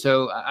start too.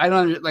 So I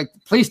don't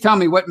please tell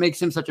me what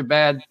makes him such a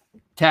bad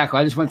tackle.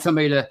 I just want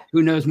somebody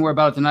who knows more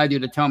about it than I do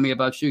to tell me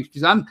about Shooks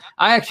because I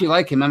actually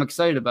like him. I'm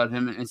excited about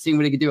him and seeing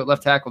what he can do at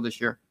left tackle this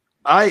year.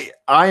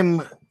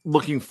 I'm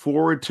looking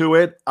forward to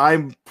it. I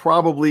don't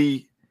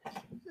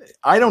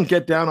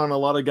get down on a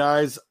lot of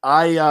guys.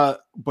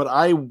 But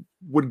I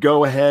would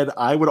go ahead.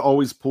 I would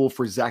always pull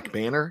for Zach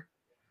Banner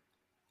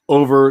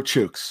over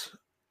Chooks.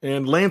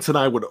 And Lance and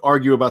I would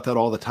argue about that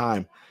all the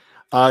time.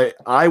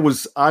 I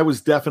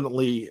was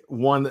definitely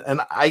one,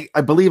 and I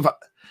believe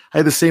I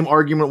had the same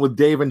argument with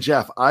Dave and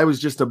Jeff. I was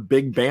just a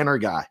big Banner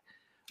guy.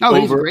 Oh,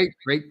 he's a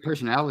great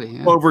personality.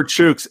 Yeah. Over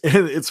Chooks.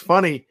 And it's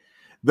funny.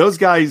 Those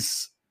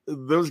guys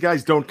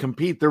don't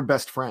compete. They're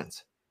best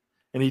friends.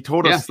 And he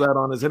told us that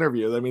on his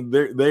interview. I mean,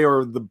 they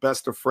are the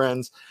best of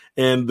friends,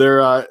 and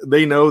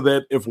they know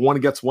that if one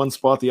gets one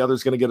spot, the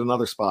other's going to get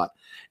another spot.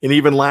 And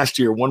even last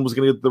year, one was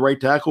going to get the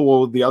right tackle,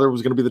 while the other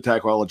was going to be the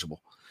tackle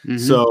eligible. Mm-hmm.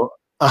 So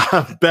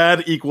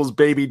bad equals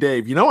baby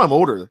Dave. I'm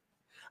older.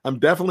 I'm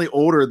definitely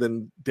older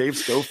than Dave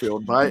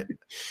Schofield by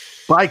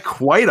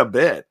quite a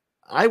bit.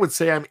 I would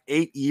say I'm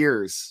 8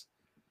 years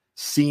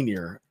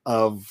senior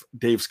of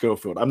Dave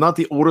Schofield. I'm not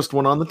the oldest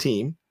one on the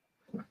team.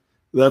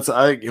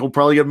 He'll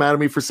probably get mad at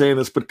me for saying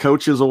this, but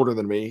Coach is older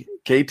than me.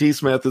 KT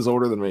Smith is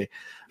older than me.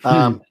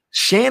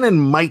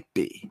 Shannon White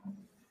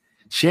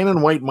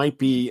might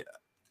be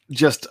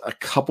just a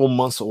couple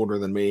months older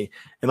than me,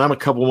 and I'm a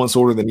couple months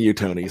older than you,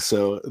 Tony.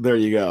 So there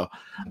you go.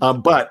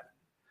 But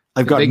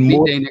I've got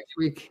more day next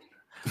week.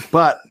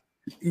 But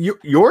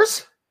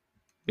yours?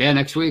 Yeah,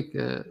 next week.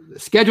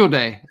 Schedule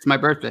day. It's my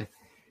birthday.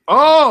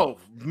 Oh,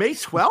 May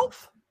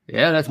 12th?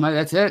 Yeah,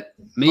 that's it.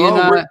 Me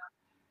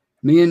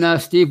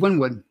and Steve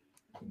Winwood.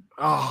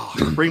 Oh,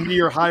 bring me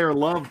your higher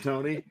love,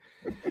 Tony.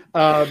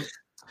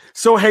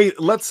 So hey,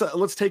 let's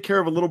take care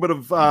of a little bit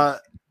of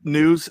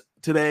news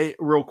today,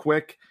 real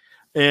quick.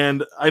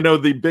 And I know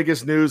the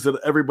biggest news that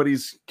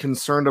everybody's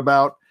concerned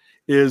about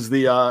is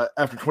the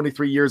after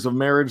 23 years of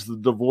marriage, the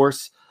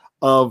divorce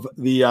of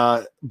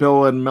the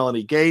Bill and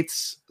Melanie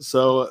Gates.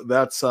 So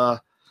that's I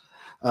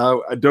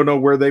don't know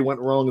where they went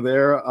wrong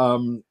there.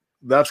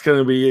 That's going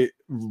to be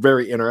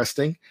very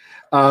interesting.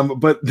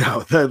 But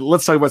no,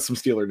 let's talk about some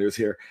Steeler news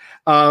here.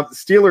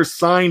 Steelers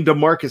signed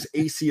DeMarcus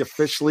Acey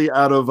officially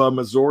out of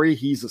Missouri.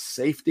 He's a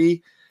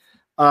safety.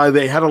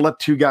 They had to let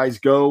two guys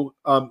go.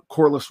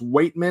 Corliss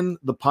Waitman,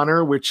 the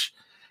punter, which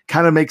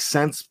kind of makes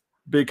sense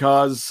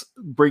because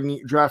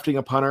drafting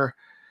a punter,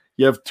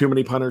 you have too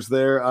many punters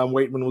there.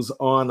 Waitman was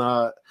on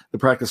the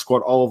practice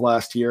squad all of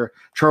last year.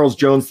 Charles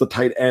Jones, the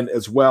tight end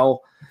as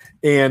well.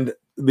 And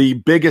the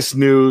biggest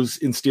news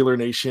in Steeler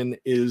Nation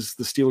is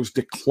the Steelers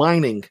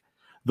declining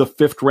the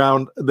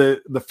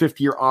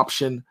fifth year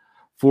option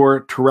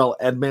for Terrell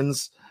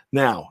Edmunds.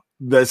 Now,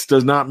 this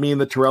does not mean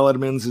that Terrell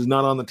Edmunds is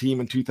not on the team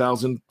in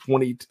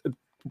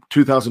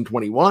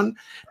 2021.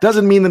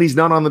 Doesn't mean that he's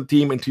not on the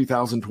team in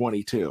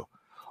 2022.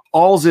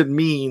 All it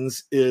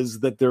means is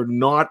that they're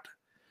not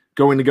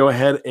going to go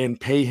ahead and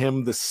pay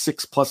him the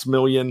 $6+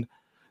 million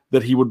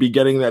that he would be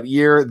getting that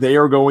year. They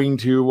are going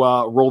to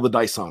roll the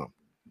dice on him.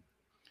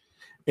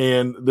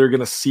 And they're going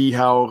to see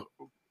how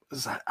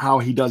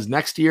he does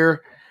next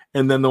year,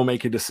 and then they'll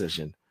make a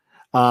decision.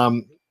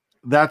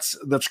 That's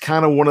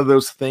kind of one of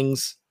those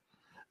things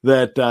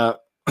that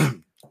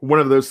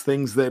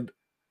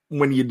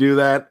when you do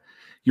that,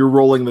 you're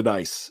rolling the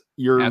dice.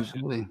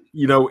 Absolutely.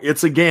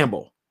 It's a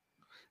gamble.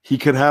 He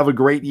could have a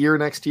great year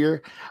next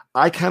year.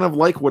 I kind of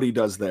like what he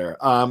does there.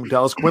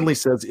 Dallas Quinley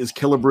says, is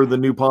Killebrew the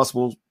new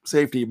possible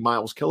safety?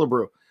 Miles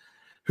Killebrew.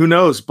 Who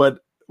knows? But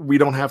we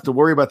don't have to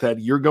worry about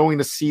that. You're going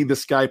to see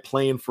this guy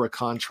playing for a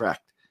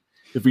contract.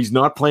 If he's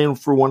not playing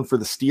for one for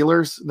the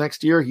Steelers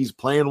next year, he's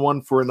playing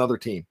one for another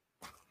team.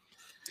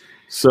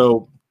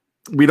 So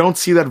we don't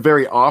see that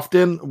very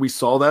often. We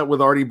saw that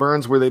with Artie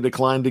Burns, where they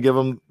declined to give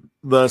him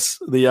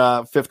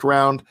the fifth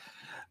round.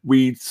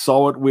 We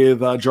saw it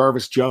with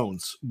Jarvis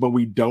Jones, but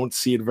we don't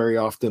see it very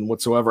often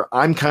whatsoever.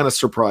 I'm kind of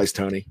surprised,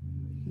 Tony.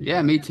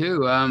 Yeah, me too.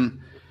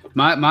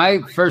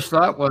 My first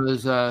thought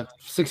was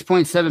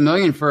 $6.7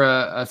 million for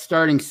a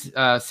starting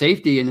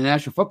safety in the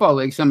National Football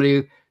League,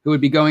 somebody who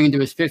would be going into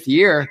his fifth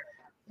year.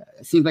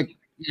 It seems like,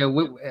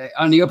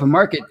 on the open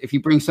market, if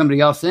you bring somebody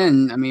else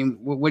in, I mean,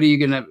 what are you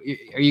going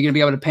to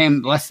be able to pay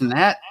him less than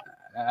that?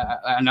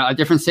 A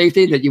different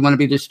safety that you want to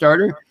be the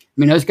starter? I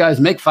mean, those guys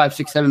make $5,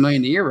 $6, $7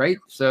 million a year, right?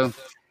 So,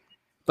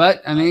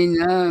 but I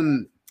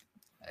mean,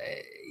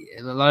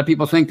 a lot of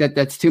people think that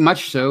that's too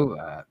much. So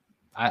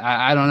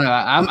I don't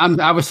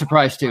know. I was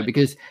surprised too,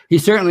 because he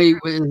certainly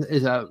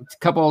is a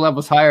couple of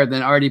levels higher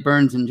than Artie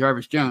Burns and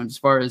Jarvis Jones as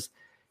far as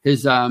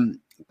his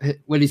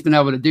what he's been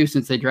able to do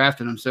since they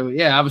drafted him. So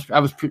yeah, I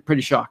was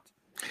pretty shocked.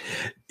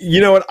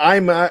 You know what?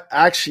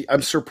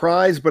 I'm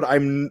surprised, but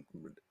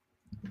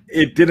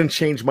it didn't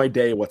change my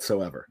day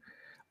whatsoever.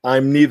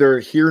 I'm neither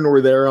here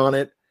nor there on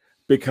it,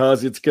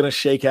 because it's going to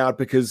shake out,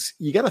 because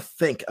you got to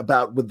think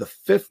about with the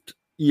fifth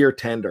year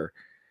tender.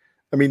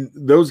 I mean,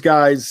 those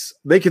guys,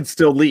 they can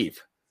still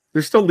leave.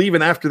 They're still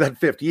leaving after that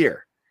fifth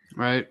year.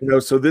 Right.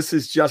 So this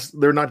is just,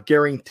 they're not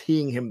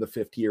guaranteeing him the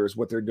fifth year is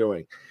what they're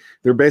doing.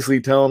 They're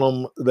basically telling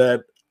him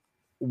that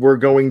we're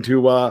going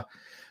to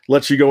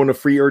let you go into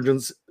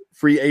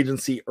free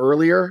agency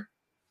earlier,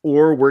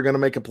 or we're going to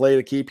make a play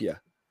to keep you.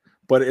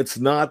 But it's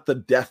not the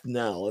death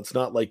knell. It's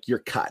not like you're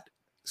cut.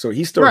 So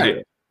he's still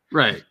here.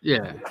 Right.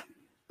 Yeah.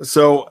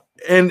 So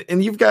and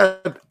you've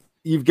got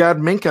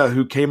Minkah,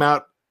 who came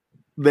out.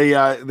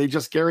 They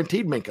just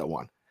guaranteed Minkah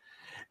one,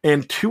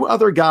 and two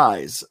other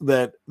guys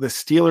that the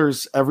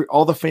Steelers,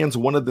 all the fans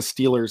wanted the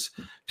Steelers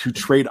to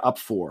trade up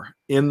for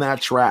in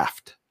that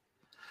draft.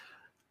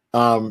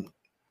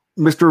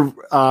 Mr.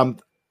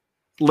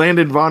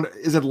 Landon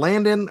is it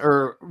Landon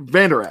or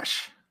Vander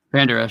Esch?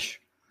 Vander Esch.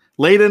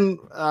 Layden,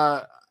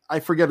 I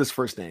forget his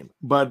first name,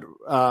 but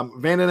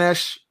Vander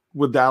Esch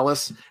with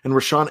Dallas, and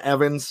Rashaan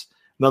Evans,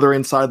 another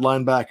inside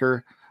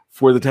linebacker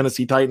for the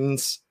Tennessee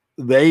Titans.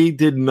 They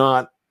did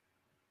not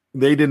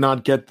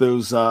get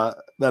those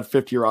that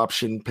fifth-year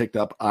option picked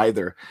up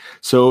either.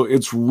 So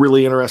it's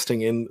really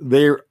interesting, and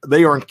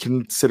they aren't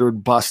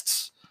considered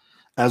busts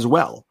as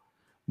well.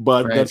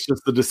 But right. That's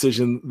just the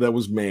decision that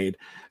was made.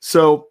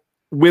 So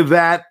with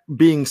that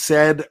being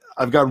said,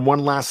 I've got one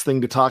last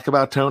thing to talk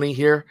about, Tony,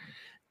 here.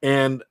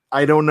 And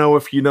I don't know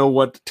if you know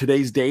what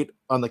today's date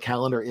on the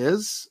calendar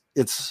is.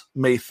 It's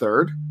May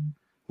 3rd,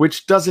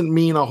 which doesn't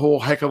mean a whole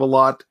heck of a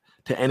lot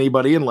to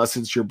anybody unless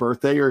it's your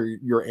birthday or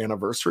your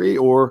anniversary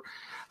or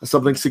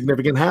something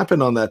significant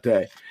happened on that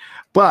day.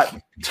 But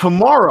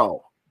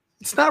tomorrow,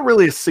 it's not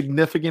really a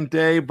significant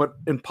day, but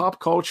in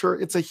pop culture,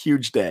 it's a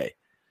huge day.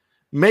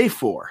 May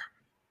 4.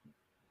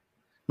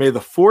 May the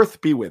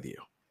 4th be with you.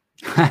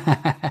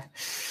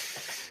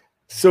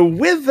 So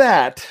with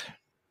that,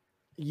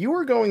 you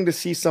are going to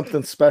see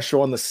something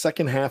special on the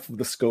second half of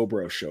the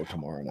Scobro Show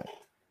tomorrow night.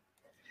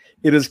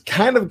 It is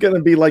kind of going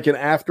to be like an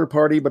after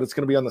party, but it's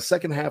going to be on the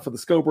second half of the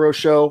Scobro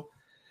Show.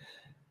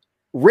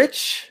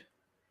 Rich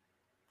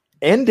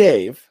and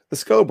Dave, the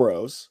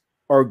Scobros,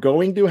 are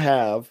going to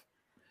have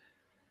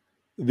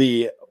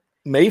the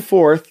May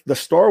 4th, the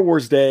Star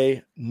Wars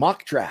Day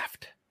mock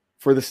draft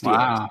for the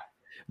Steelers. Wow.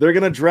 They're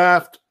going to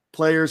draft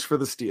players for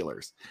the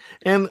Steelers.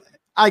 And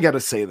I got to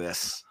say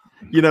this,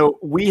 they're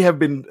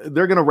going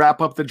to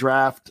wrap up the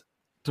draft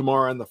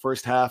tomorrow in the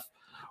first half.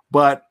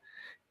 But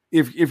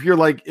if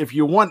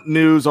you want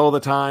news all the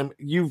time,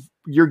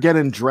 you're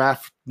getting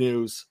draft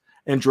news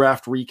and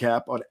draft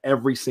recap on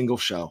every single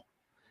show.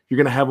 You're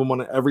going to have them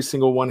on every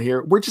single one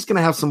here. We're just going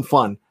to have some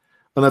fun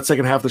on that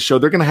second half of the show.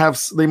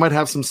 They might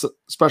have some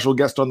special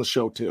guests on the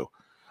show too,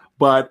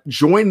 but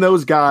join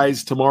those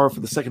guys tomorrow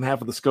for the second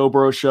half of the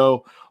Scobro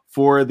Show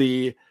for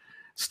the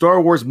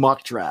Star Wars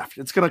mock draft.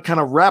 It's going to kind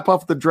of wrap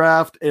up the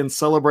draft and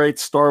celebrate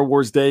Star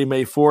Wars Day,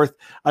 May 4th.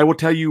 I will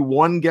tell you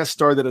one guest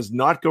star that is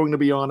not going to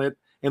be on it,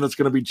 and it's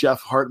going to be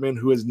Jeff Hartman,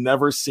 who has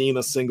never seen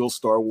a single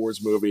Star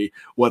Wars movie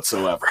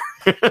whatsoever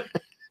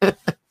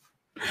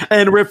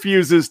and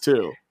refuses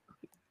to.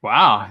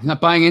 Wow, he's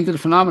not buying into the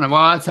phenomenon.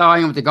 Well, that's how I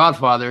am with The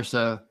Godfather.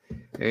 So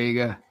there you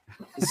go.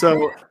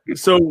 So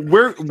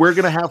we're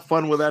going to have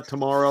fun with that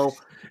tomorrow.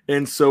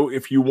 And so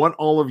if you want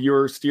all of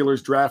your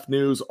Steelers draft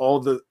news,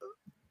 all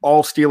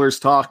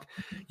Steelers talk,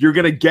 you're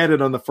going to get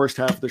it on the first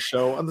half of the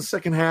show. On the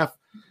second half,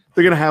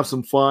 they're going to have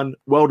some fun,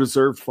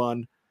 well-deserved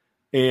fun.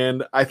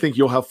 And I think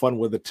you'll have fun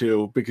with it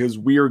too, because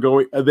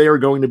they are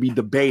going to be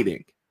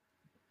debating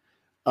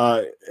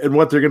and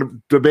what they're going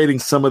to debating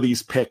some of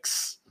these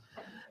picks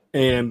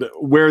and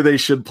where they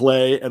should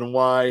play and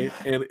why.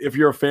 And if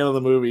you're a fan of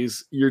the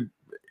movies,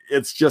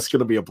 it's just going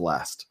to be a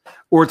blast,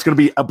 or it's going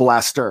to be a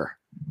blaster.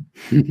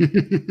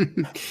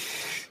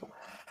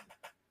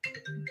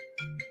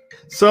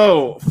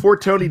 So for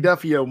Tony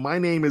Defeo, my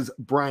name is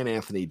Brian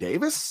Anthony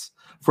Davis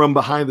from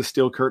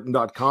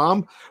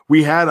BehindTheSteelCurtain.com.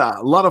 We had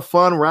a lot of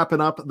fun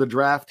wrapping up the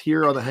draft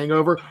here on The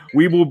Hangover.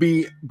 We will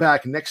be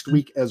back next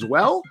week as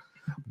well.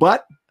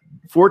 But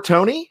for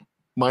Tony,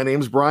 my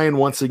name's Brian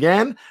once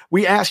again.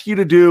 We ask you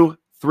to do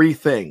 3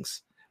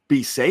 things.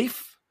 Be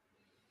safe,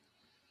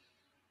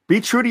 be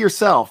true to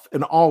yourself,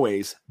 and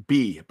always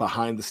be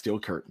behind the steel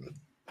curtain.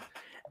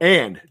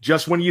 And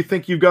just when you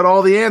think you've got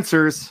all the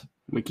answers,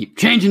 we keep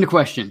changing the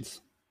questions.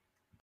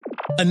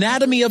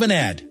 Anatomy of an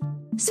ad.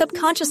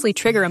 Subconsciously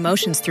trigger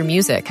emotions through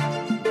music.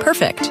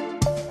 Perfect.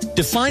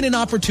 Define an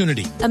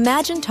opportunity.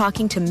 Imagine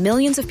talking to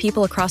millions of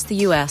people across the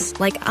U.S.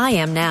 like I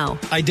am now.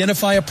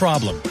 Identify a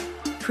problem.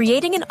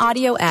 Creating an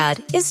audio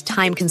ad is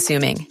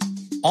time-consuming.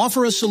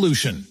 Offer a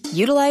solution.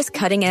 Utilize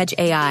cutting-edge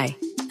AI.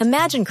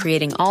 Imagine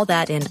creating all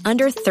that in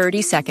under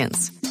 30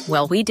 seconds.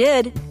 Well, we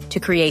did to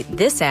create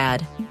this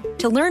ad.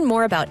 To learn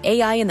more about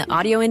AI in the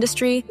audio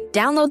industry,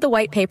 download the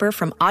white paper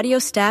from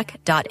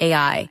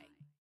audiostack.ai.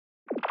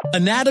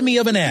 Anatomy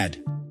of an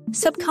ad.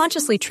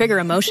 Subconsciously trigger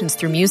emotions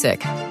through music.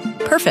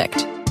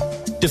 Perfect.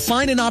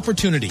 Define an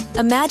opportunity.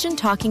 Imagine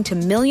talking to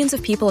millions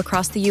of people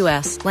across the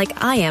U.S.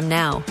 like I am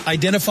now.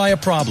 Identify a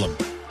problem.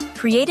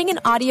 Creating an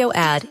audio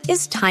ad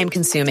is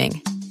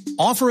time-consuming.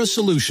 Offer a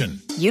solution.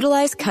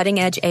 Utilize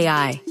cutting-edge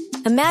AI.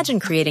 Imagine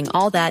creating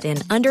all that in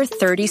under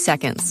 30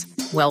 seconds.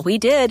 Well, we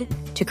did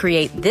to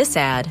create this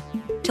ad.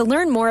 To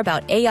learn more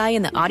about AI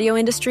in the audio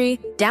industry,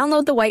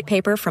 download the white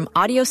paper from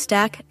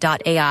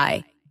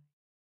audiostack.ai.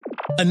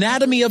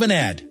 Anatomy of an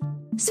ad.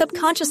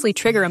 Subconsciously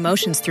trigger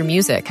emotions through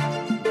music.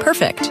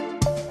 Perfect.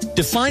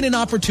 Define an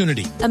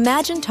opportunity.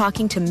 Imagine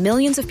talking to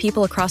millions of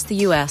people across the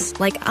U.S.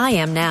 like I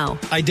am now.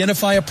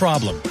 Identify a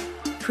problem.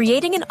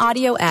 Creating an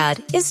audio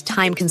ad is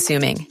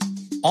time-consuming.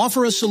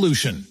 Offer a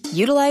solution.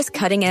 Utilize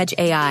cutting-edge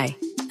AI.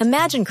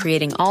 Imagine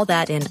creating all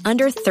that in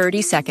under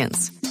 30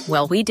 seconds.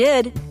 Well, we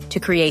did to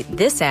create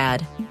this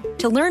ad.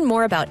 To learn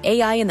more about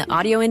AI in the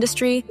audio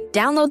industry,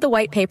 download the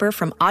white paper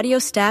from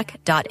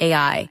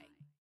audiostack.ai.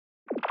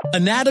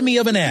 Anatomy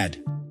of an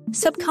ad.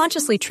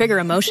 Subconsciously trigger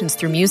emotions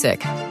through music.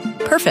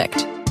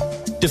 Perfect.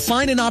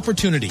 Define an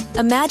opportunity.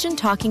 Imagine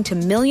talking to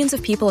millions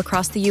of people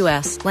across the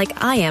U.S.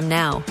 like I am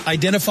now.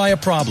 Identify a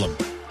problem.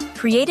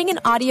 Creating an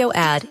audio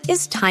ad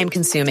is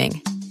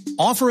time-consuming.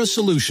 Offer a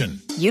solution.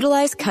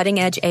 Utilize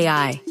cutting-edge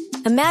AI.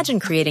 Imagine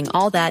creating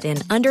all that in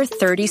under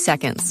 30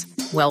 seconds.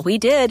 Well, we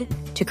did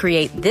to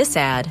create this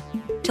ad.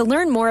 To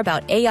learn more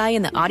about AI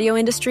in the audio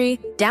industry,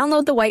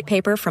 download the white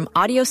paper from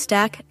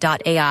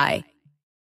audiostack.ai.